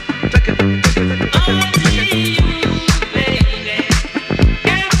 take it.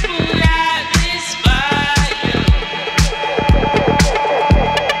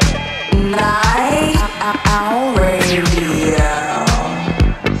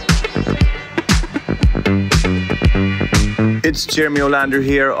 It's Jeremy Olander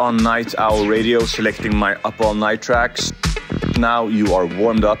here on Night Owl Radio, selecting my Up All Night tracks. Now you are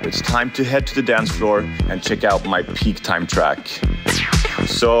warmed up, it's time to head to the dance floor and check out my peak time track.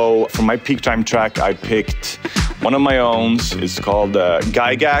 So for my peak time track, I picked one of my own. It's called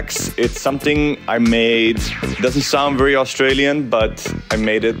Gygax. It's something I made. It doesn't sound very Australian, but I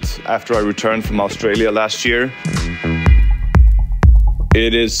made it after I returned from Australia last year.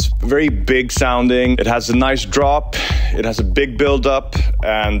 It is very big sounding. It has a nice drop. It has a big build up,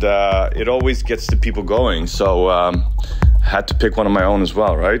 and it always gets the people going. So had to pick one of my own as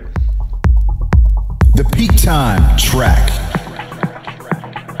well, right? The peak time track.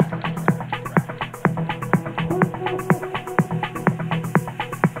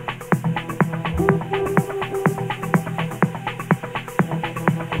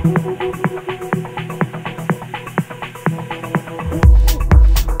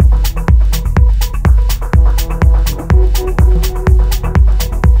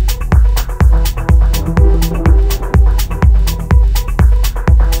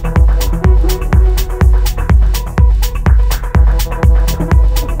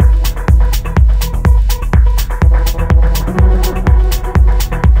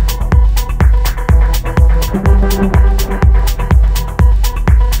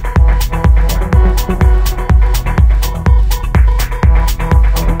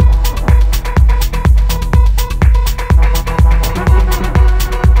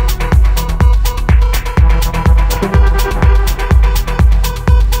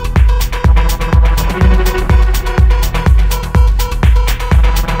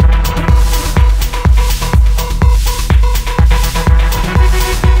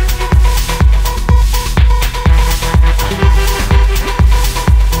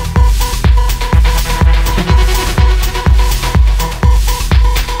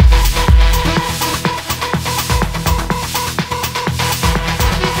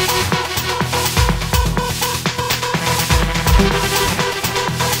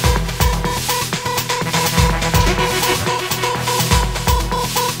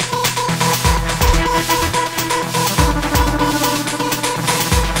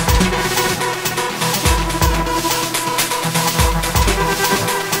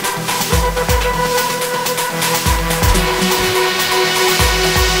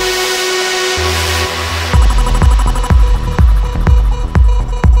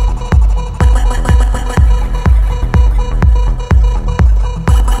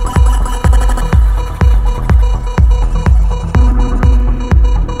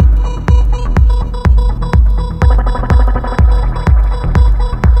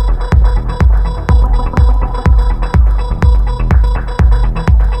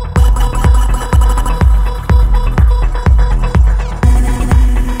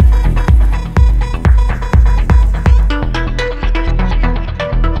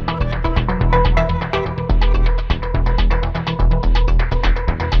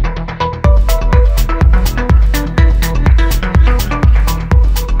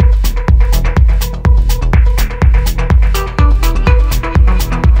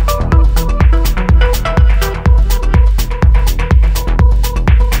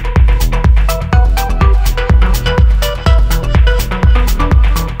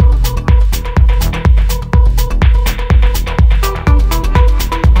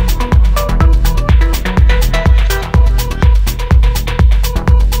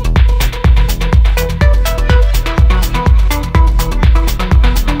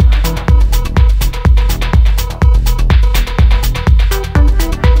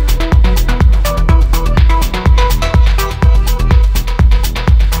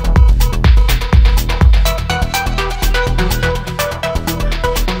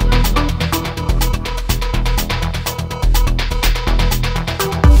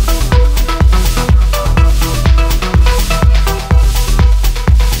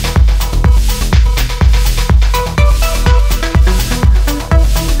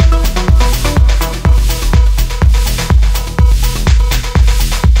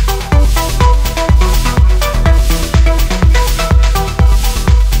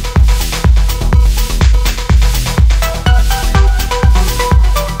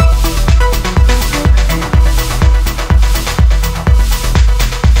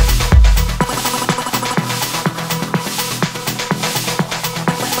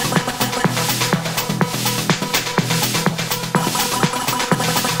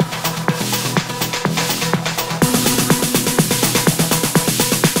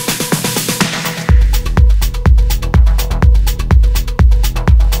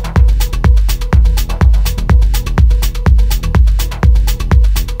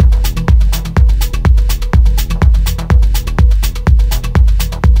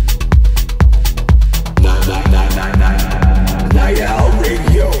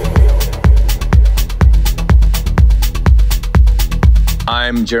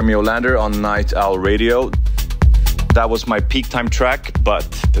 Jeremy Olander on Night Owl Radio. That was my peak time track, but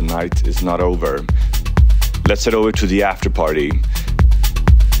the night is not over. Let's head over to the after party.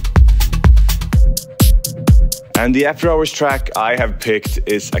 And the after hours track I have picked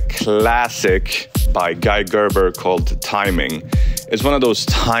is a classic by Guy Gerber called Timing. It's one of those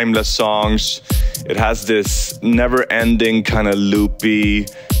timeless songs. It has this never-ending kind of loopy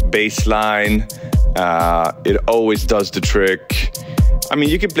bass line. It always does the trick. I mean,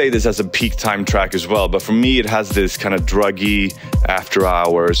 you could play this as a peak time track as well, but for me it has this kind of druggy after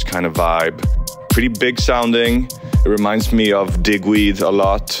hours kind of vibe. Pretty big sounding. It reminds me of Digweed a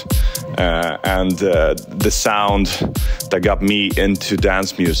lot. And the sound that got me into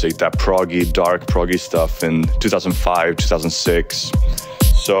dance music, that proggy, dark proggy stuff in 2005, 2006.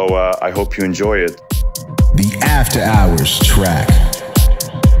 So I hope you enjoy it. The After Hours track.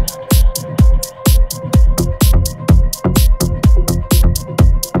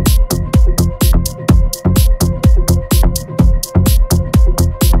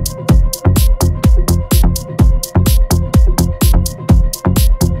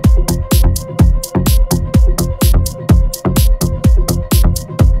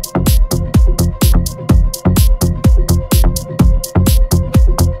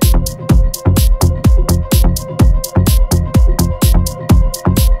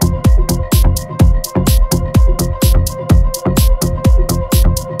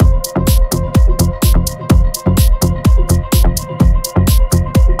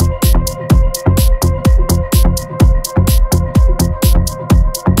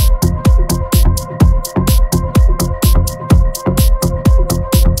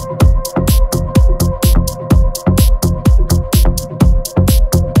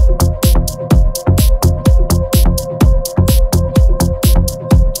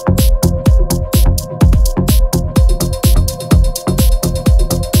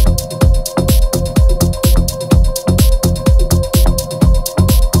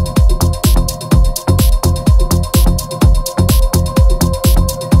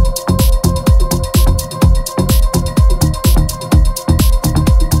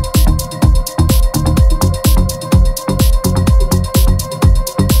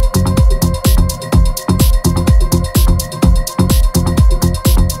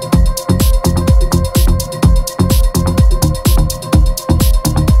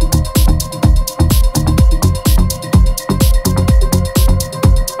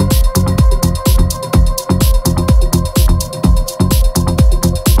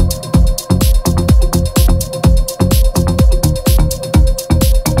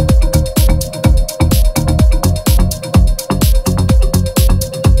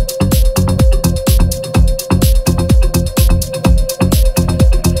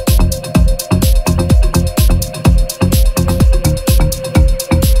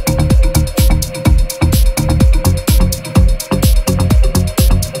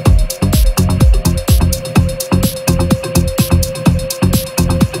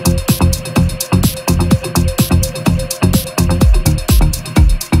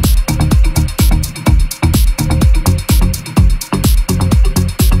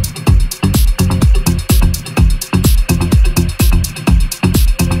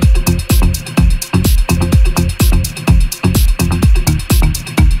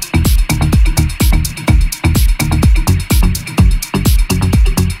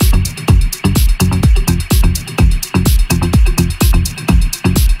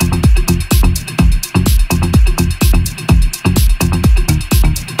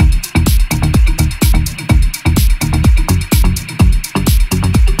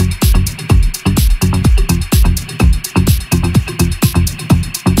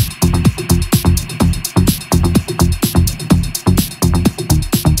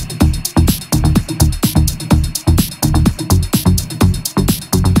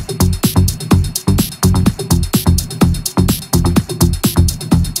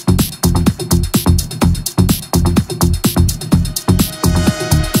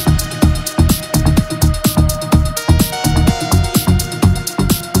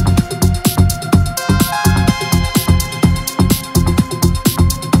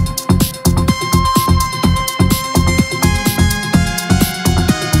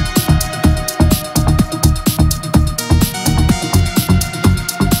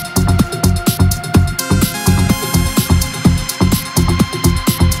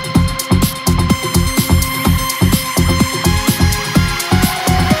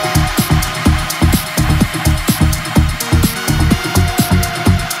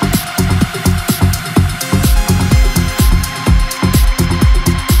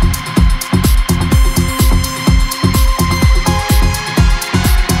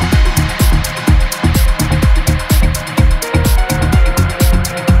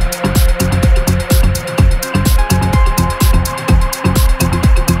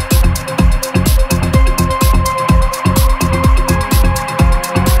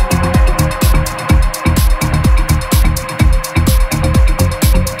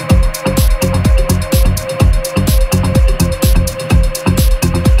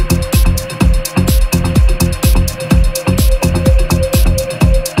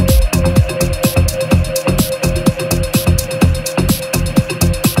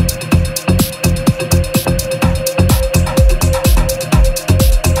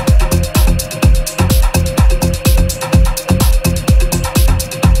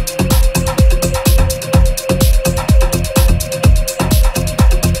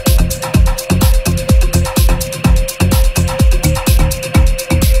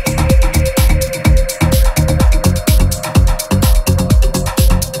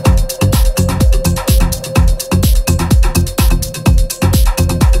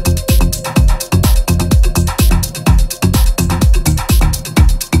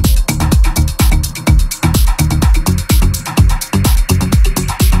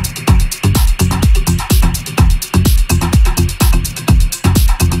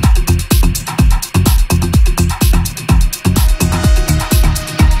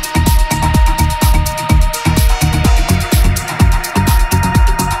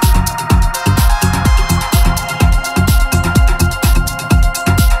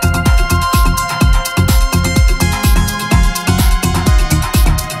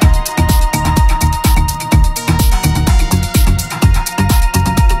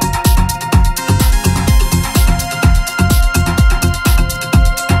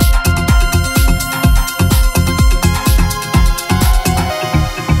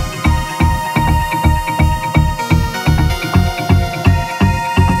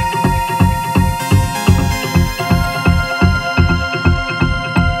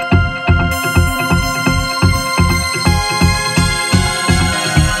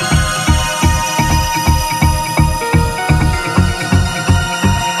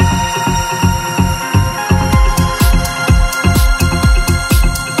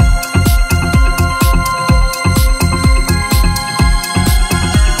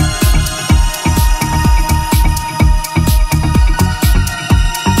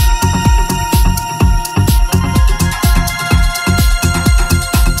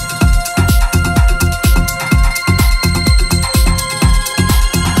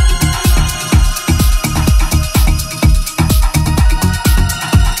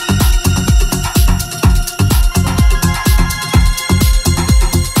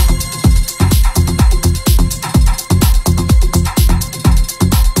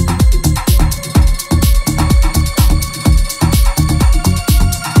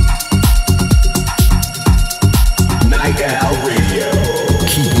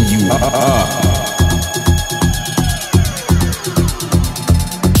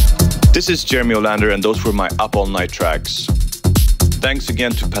 This is Jeremy Olander, and those were my Up All Night tracks. Thanks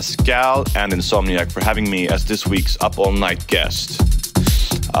again to Pascal and Insomniac for having me as this week's Up All Night guest.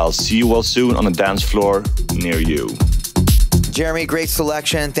 I'll see you all soon on a dance floor near you. Jeremy, great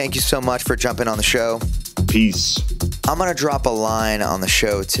selection. Thank you so much for jumping on the show. Peace. I'm going to drop a line on the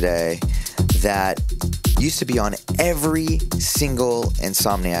show today that used to be on every single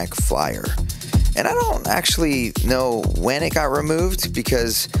Insomniac flyer. And I don't actually know when it got removed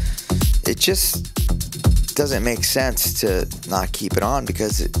because it just doesn't make sense to not keep it on,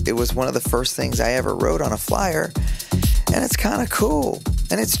 because it was one of the first things I ever wrote on a flyer, and it's kind of cool,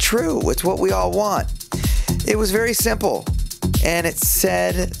 and it's true. It's what we all want. It was very simple, and it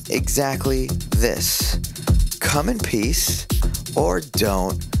said exactly this: come in peace or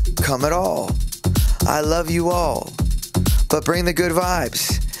don't come at all. I love you all, but bring the good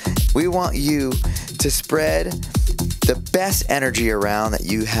vibes. We want you to spread the best energy around that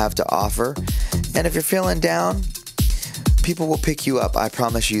you have to offer. And if you're feeling down, people will pick you up. I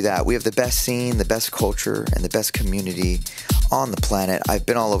promise you that. We have the best scene, the best culture, and the best community on the planet. I've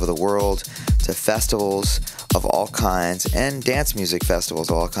been all over the world to festivals of all kinds and dance music festivals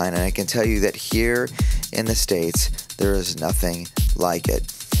of all kinds. And I can tell you that here in the States, there is nothing like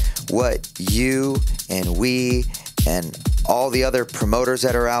it. What you and we and all the other promoters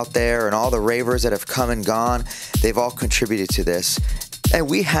that are out there and all the ravers that have come and gone, they've all contributed to this. And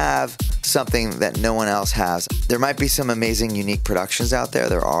we have something that no one else has. There might be some amazing, unique productions out there.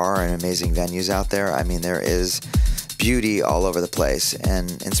 There are, and amazing venues out there. I mean, there is beauty all over the place and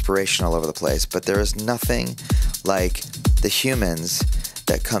inspiration all over the place. But there is nothing like the humans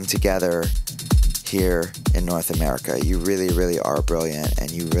that come together here in North America. You really, really are brilliant, and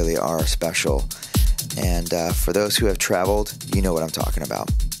you really are special. And for those who have traveled, you know what I'm talking about.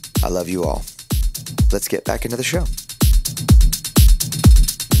 I love you all. Let's get back into the show.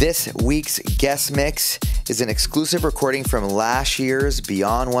 This week's guest mix is an exclusive recording from last year's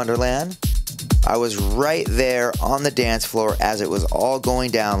Beyond Wonderland. I was right there on the dance floor as it was all going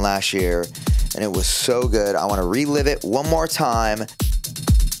down last year, and it was so good. I want to relive it one more time.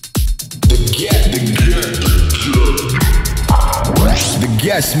 The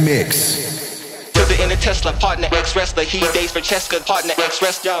guest mix. In a Tesla, partner ex-wrestler, he dates Francesca, partner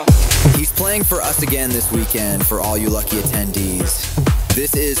ex-wrestler. He's playing for us again this weekend for all you lucky attendees.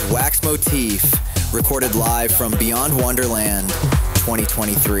 This is Wax Motif, recorded live from Beyond Wonderland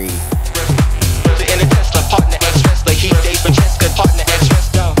 2023. In a Tesla, partner ex-wrestler, he dates Francesca, partner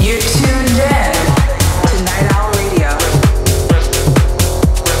ex-wrestler. You're tuned in to Night Owl Radio.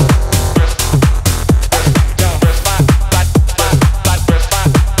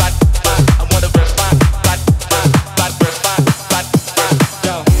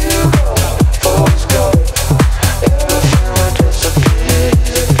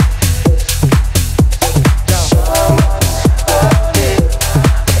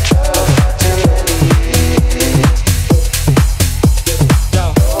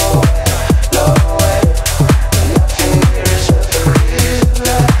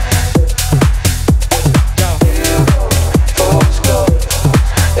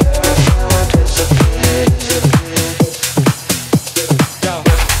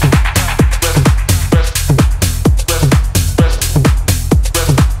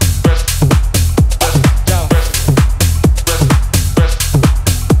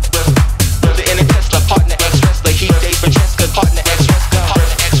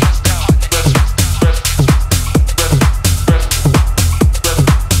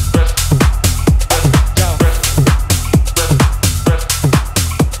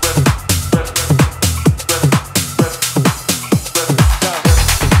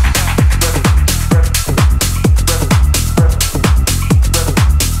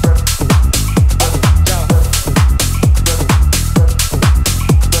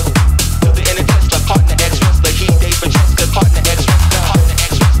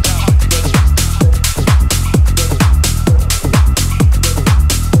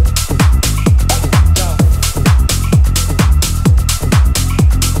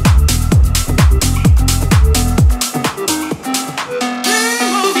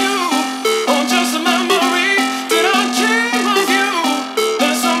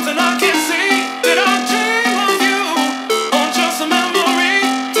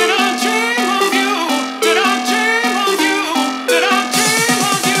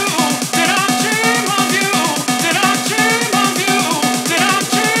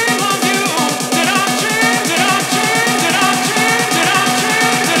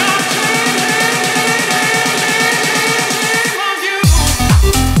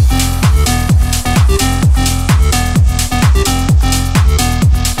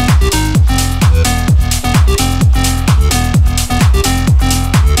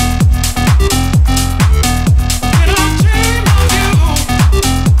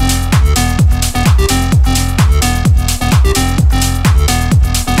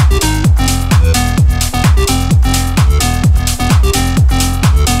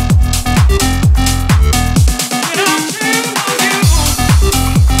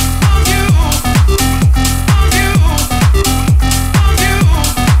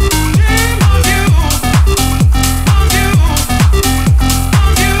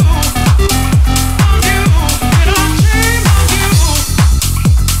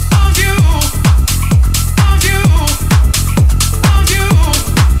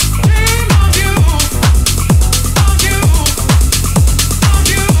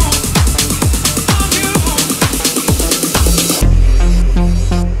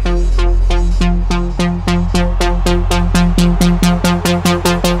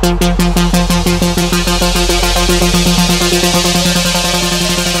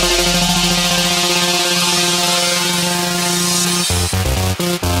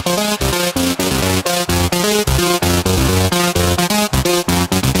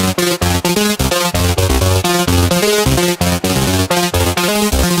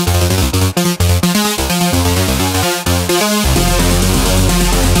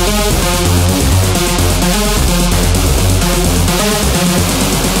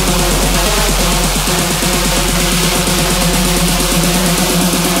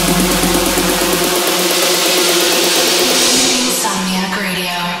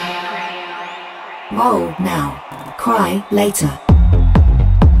 Roll now, cry later.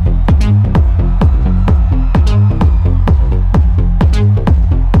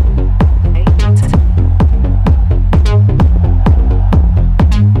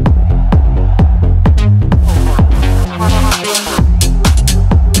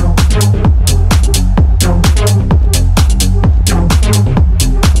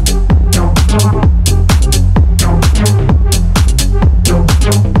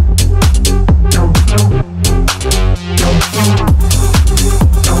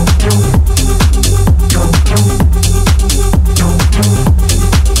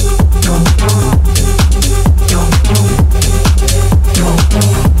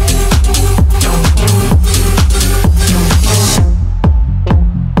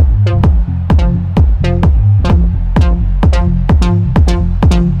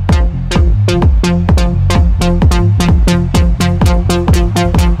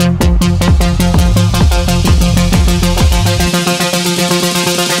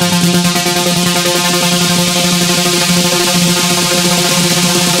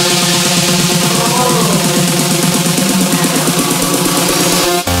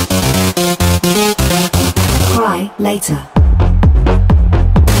 Later.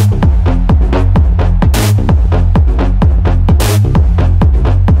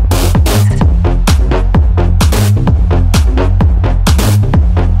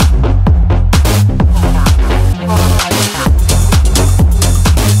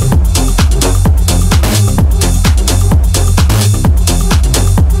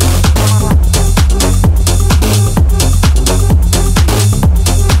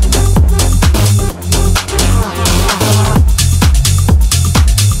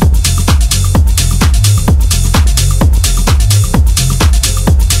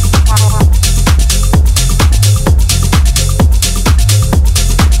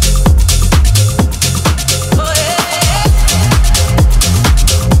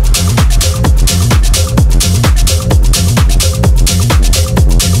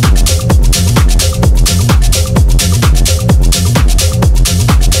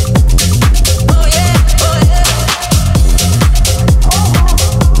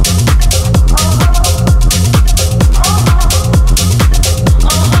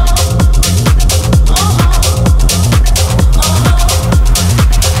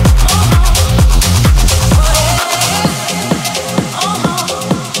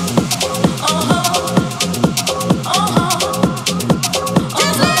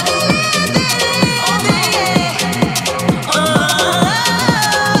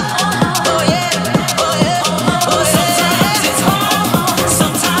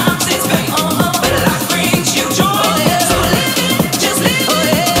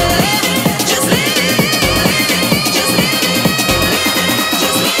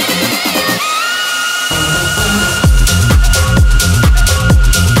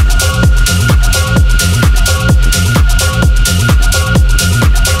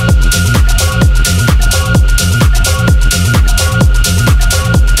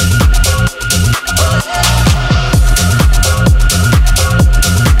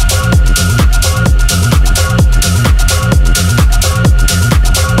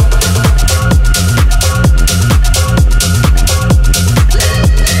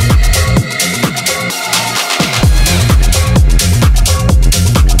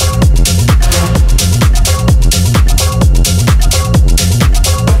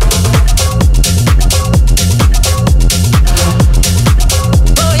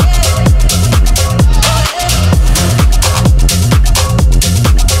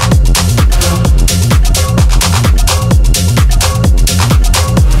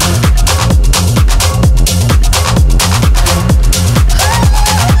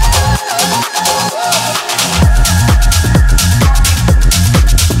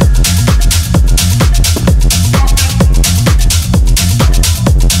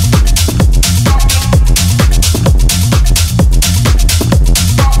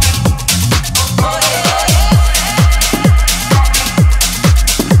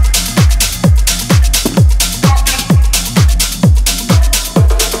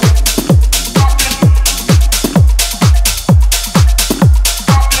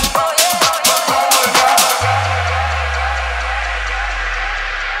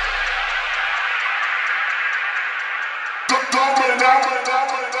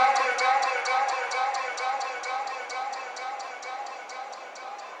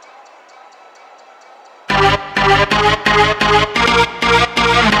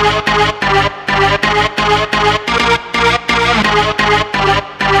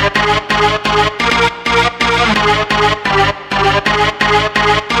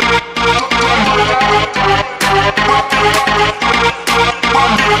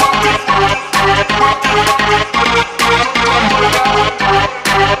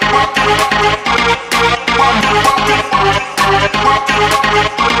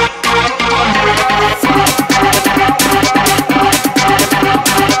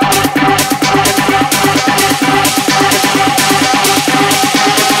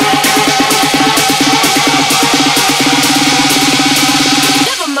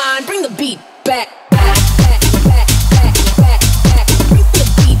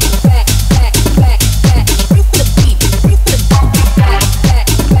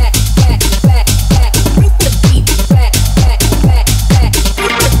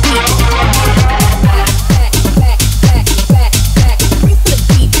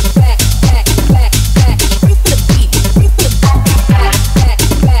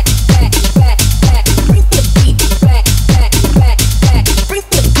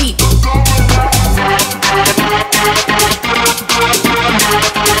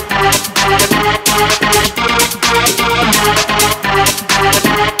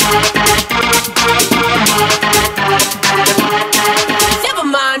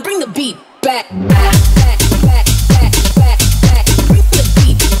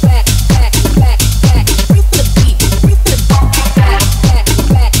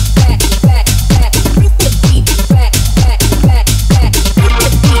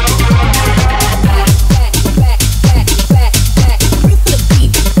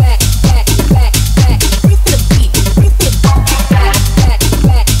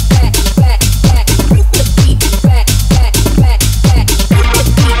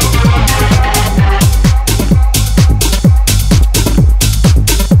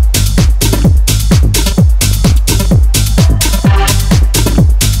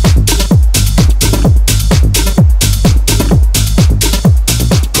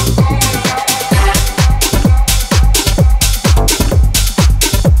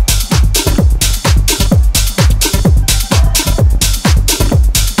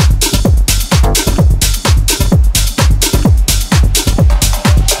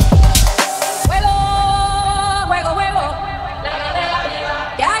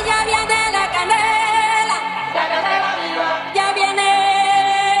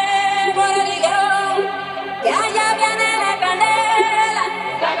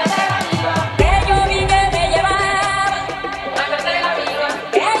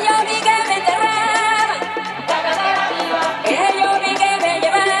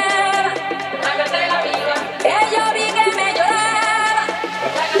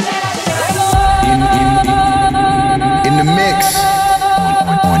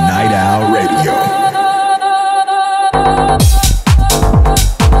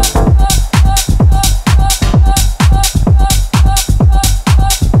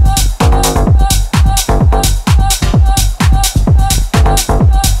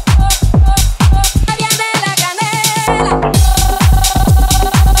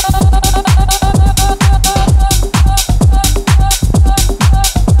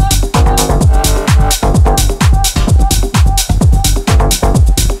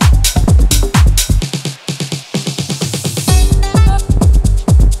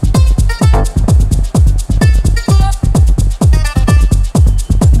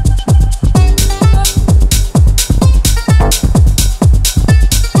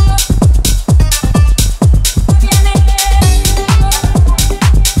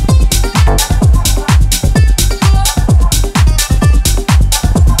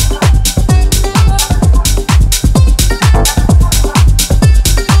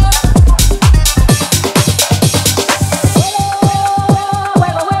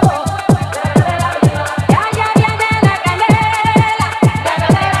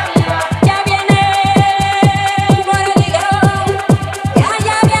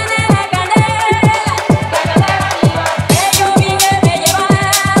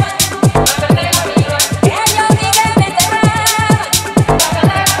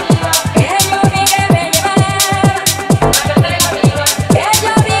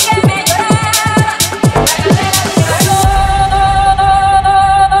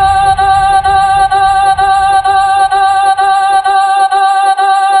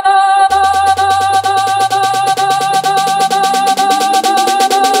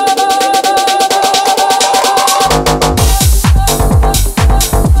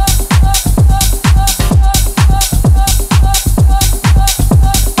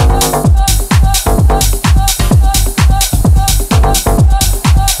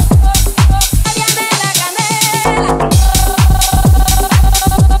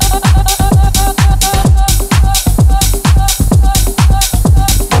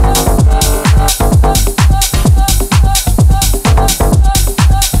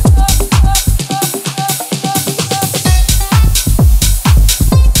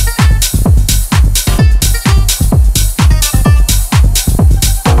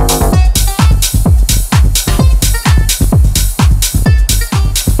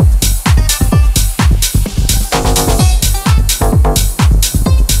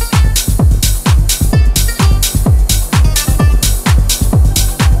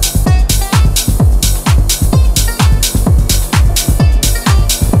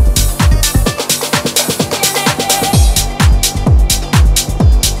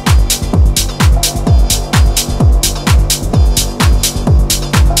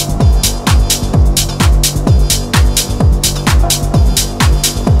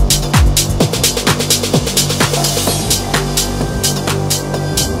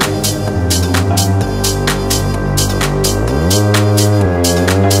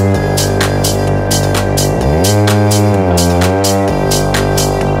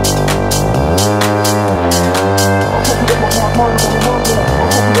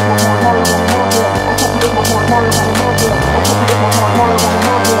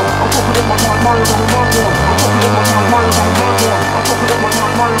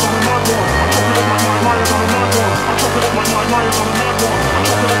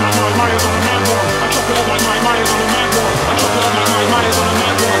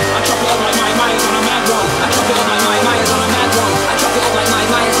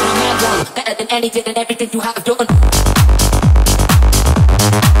 Anything and everything you have done.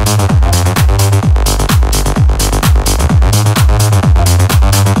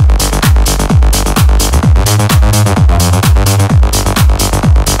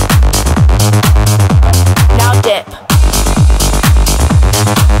 Now dip.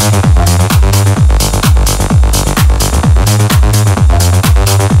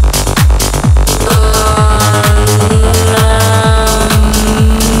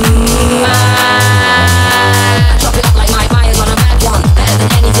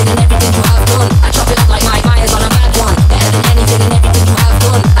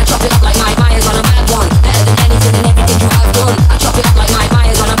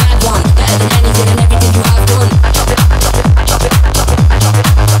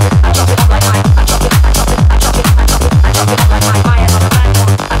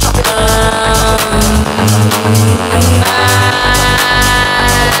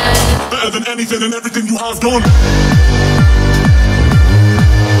 Anything and everything you have done.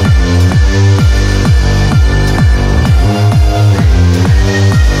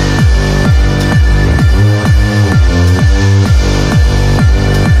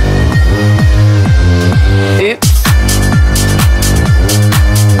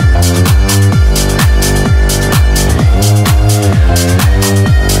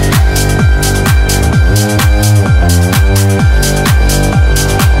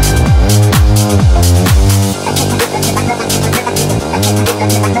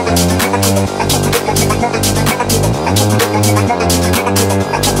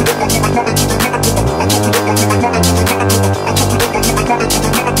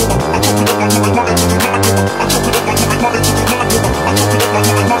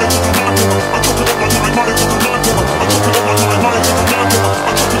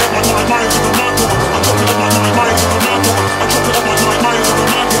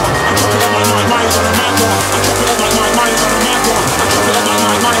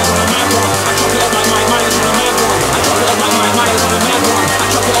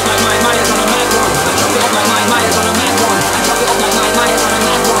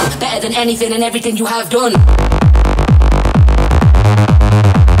 Anything and everything you have done.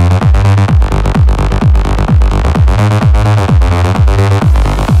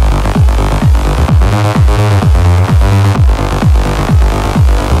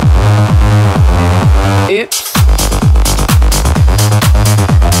 Oops.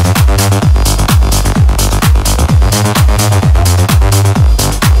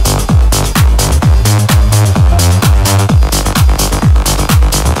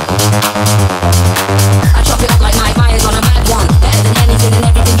 I chop it up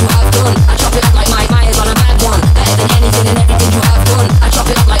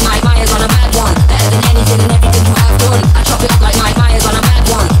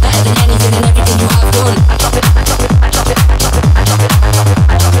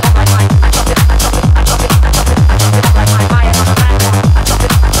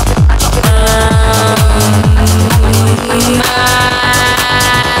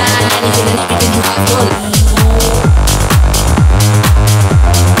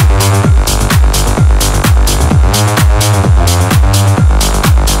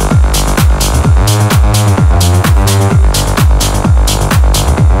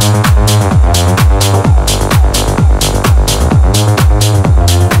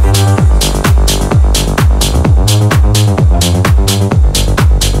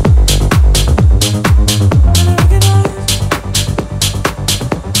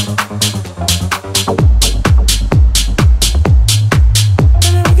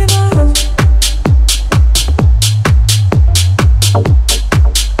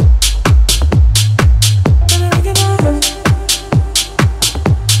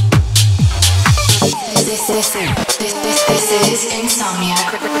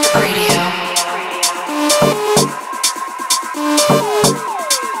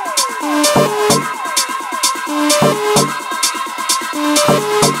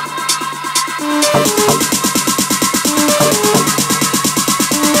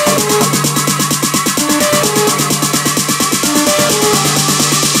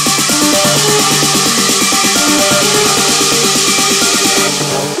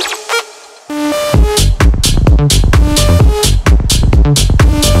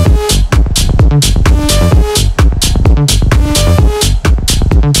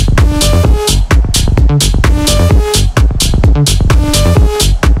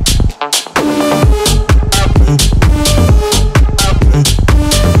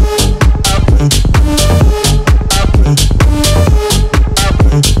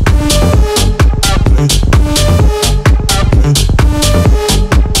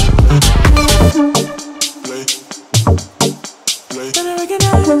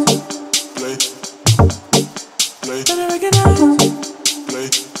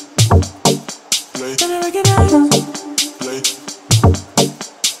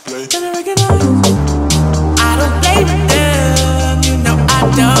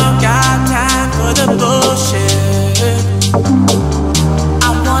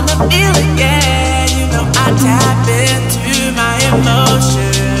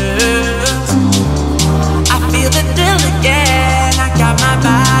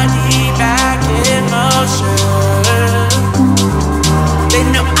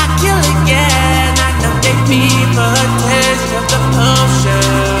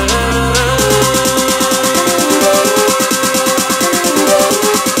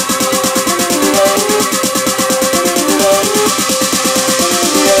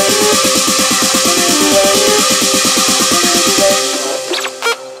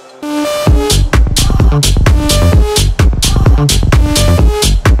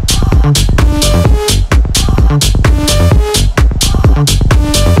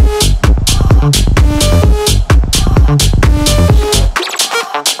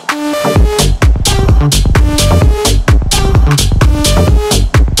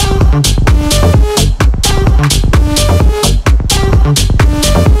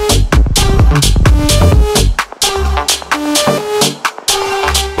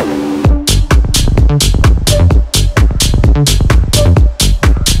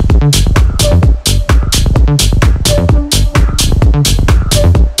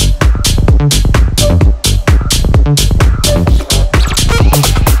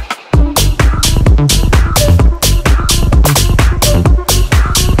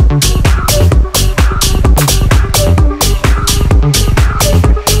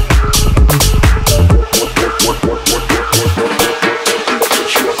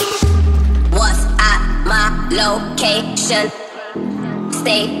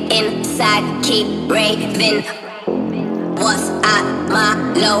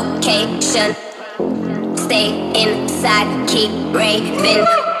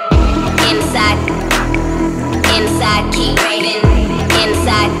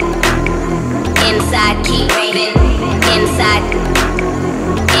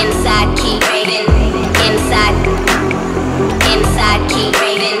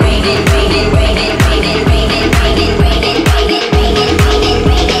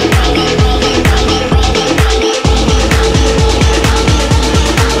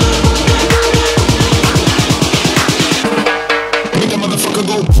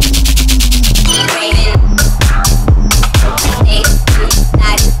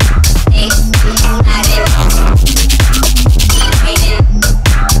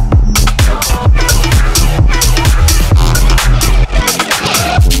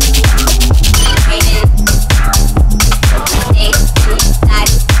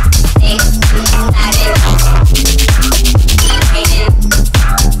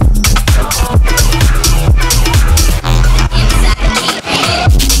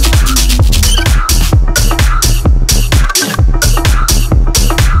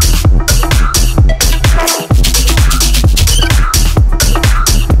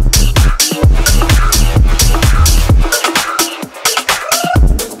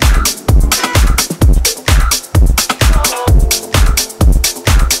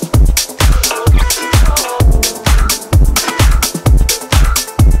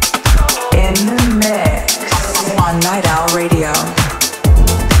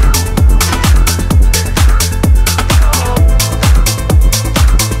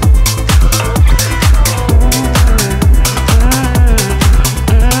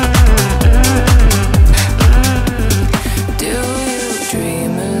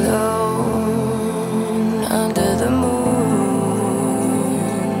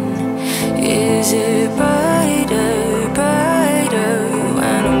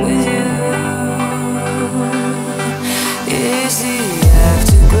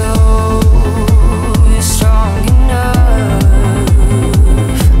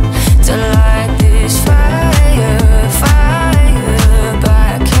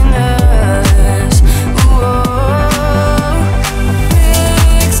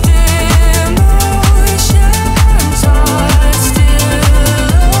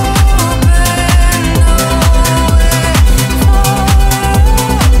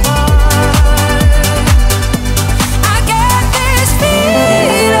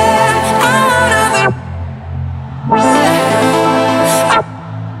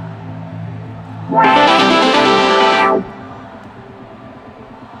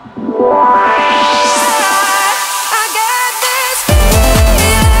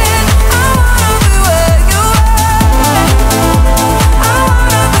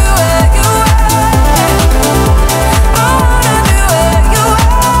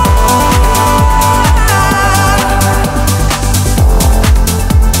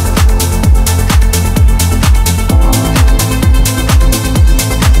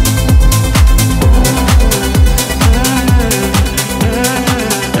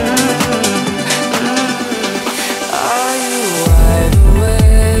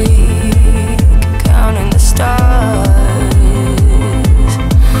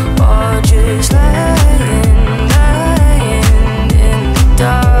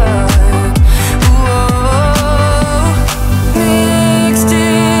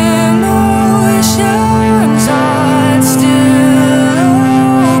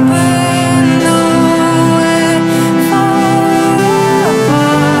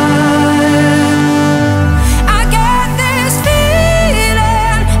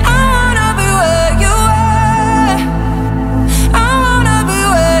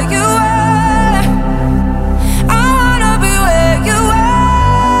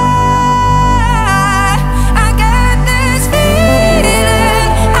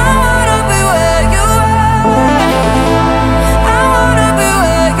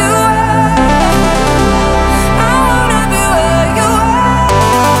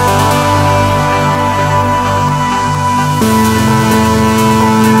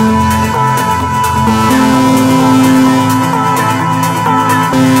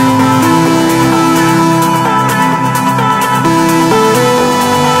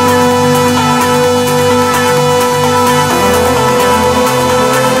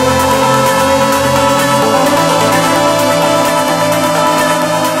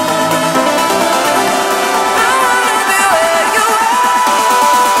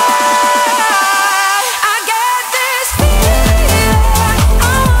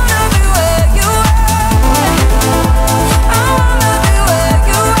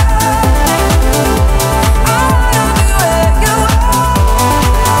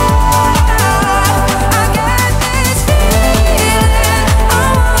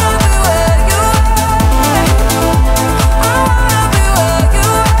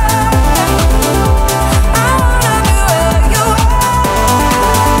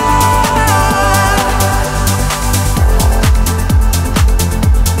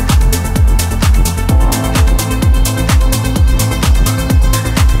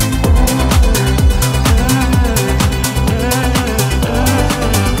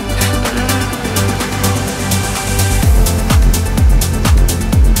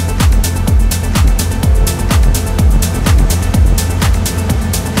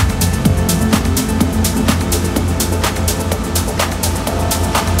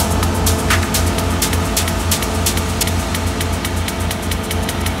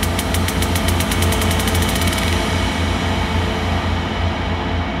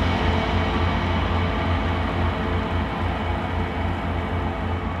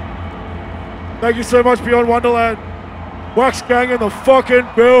Thank you so much, Beyond Wonderland. Wax Gang in the fucking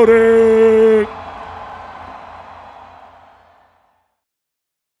building.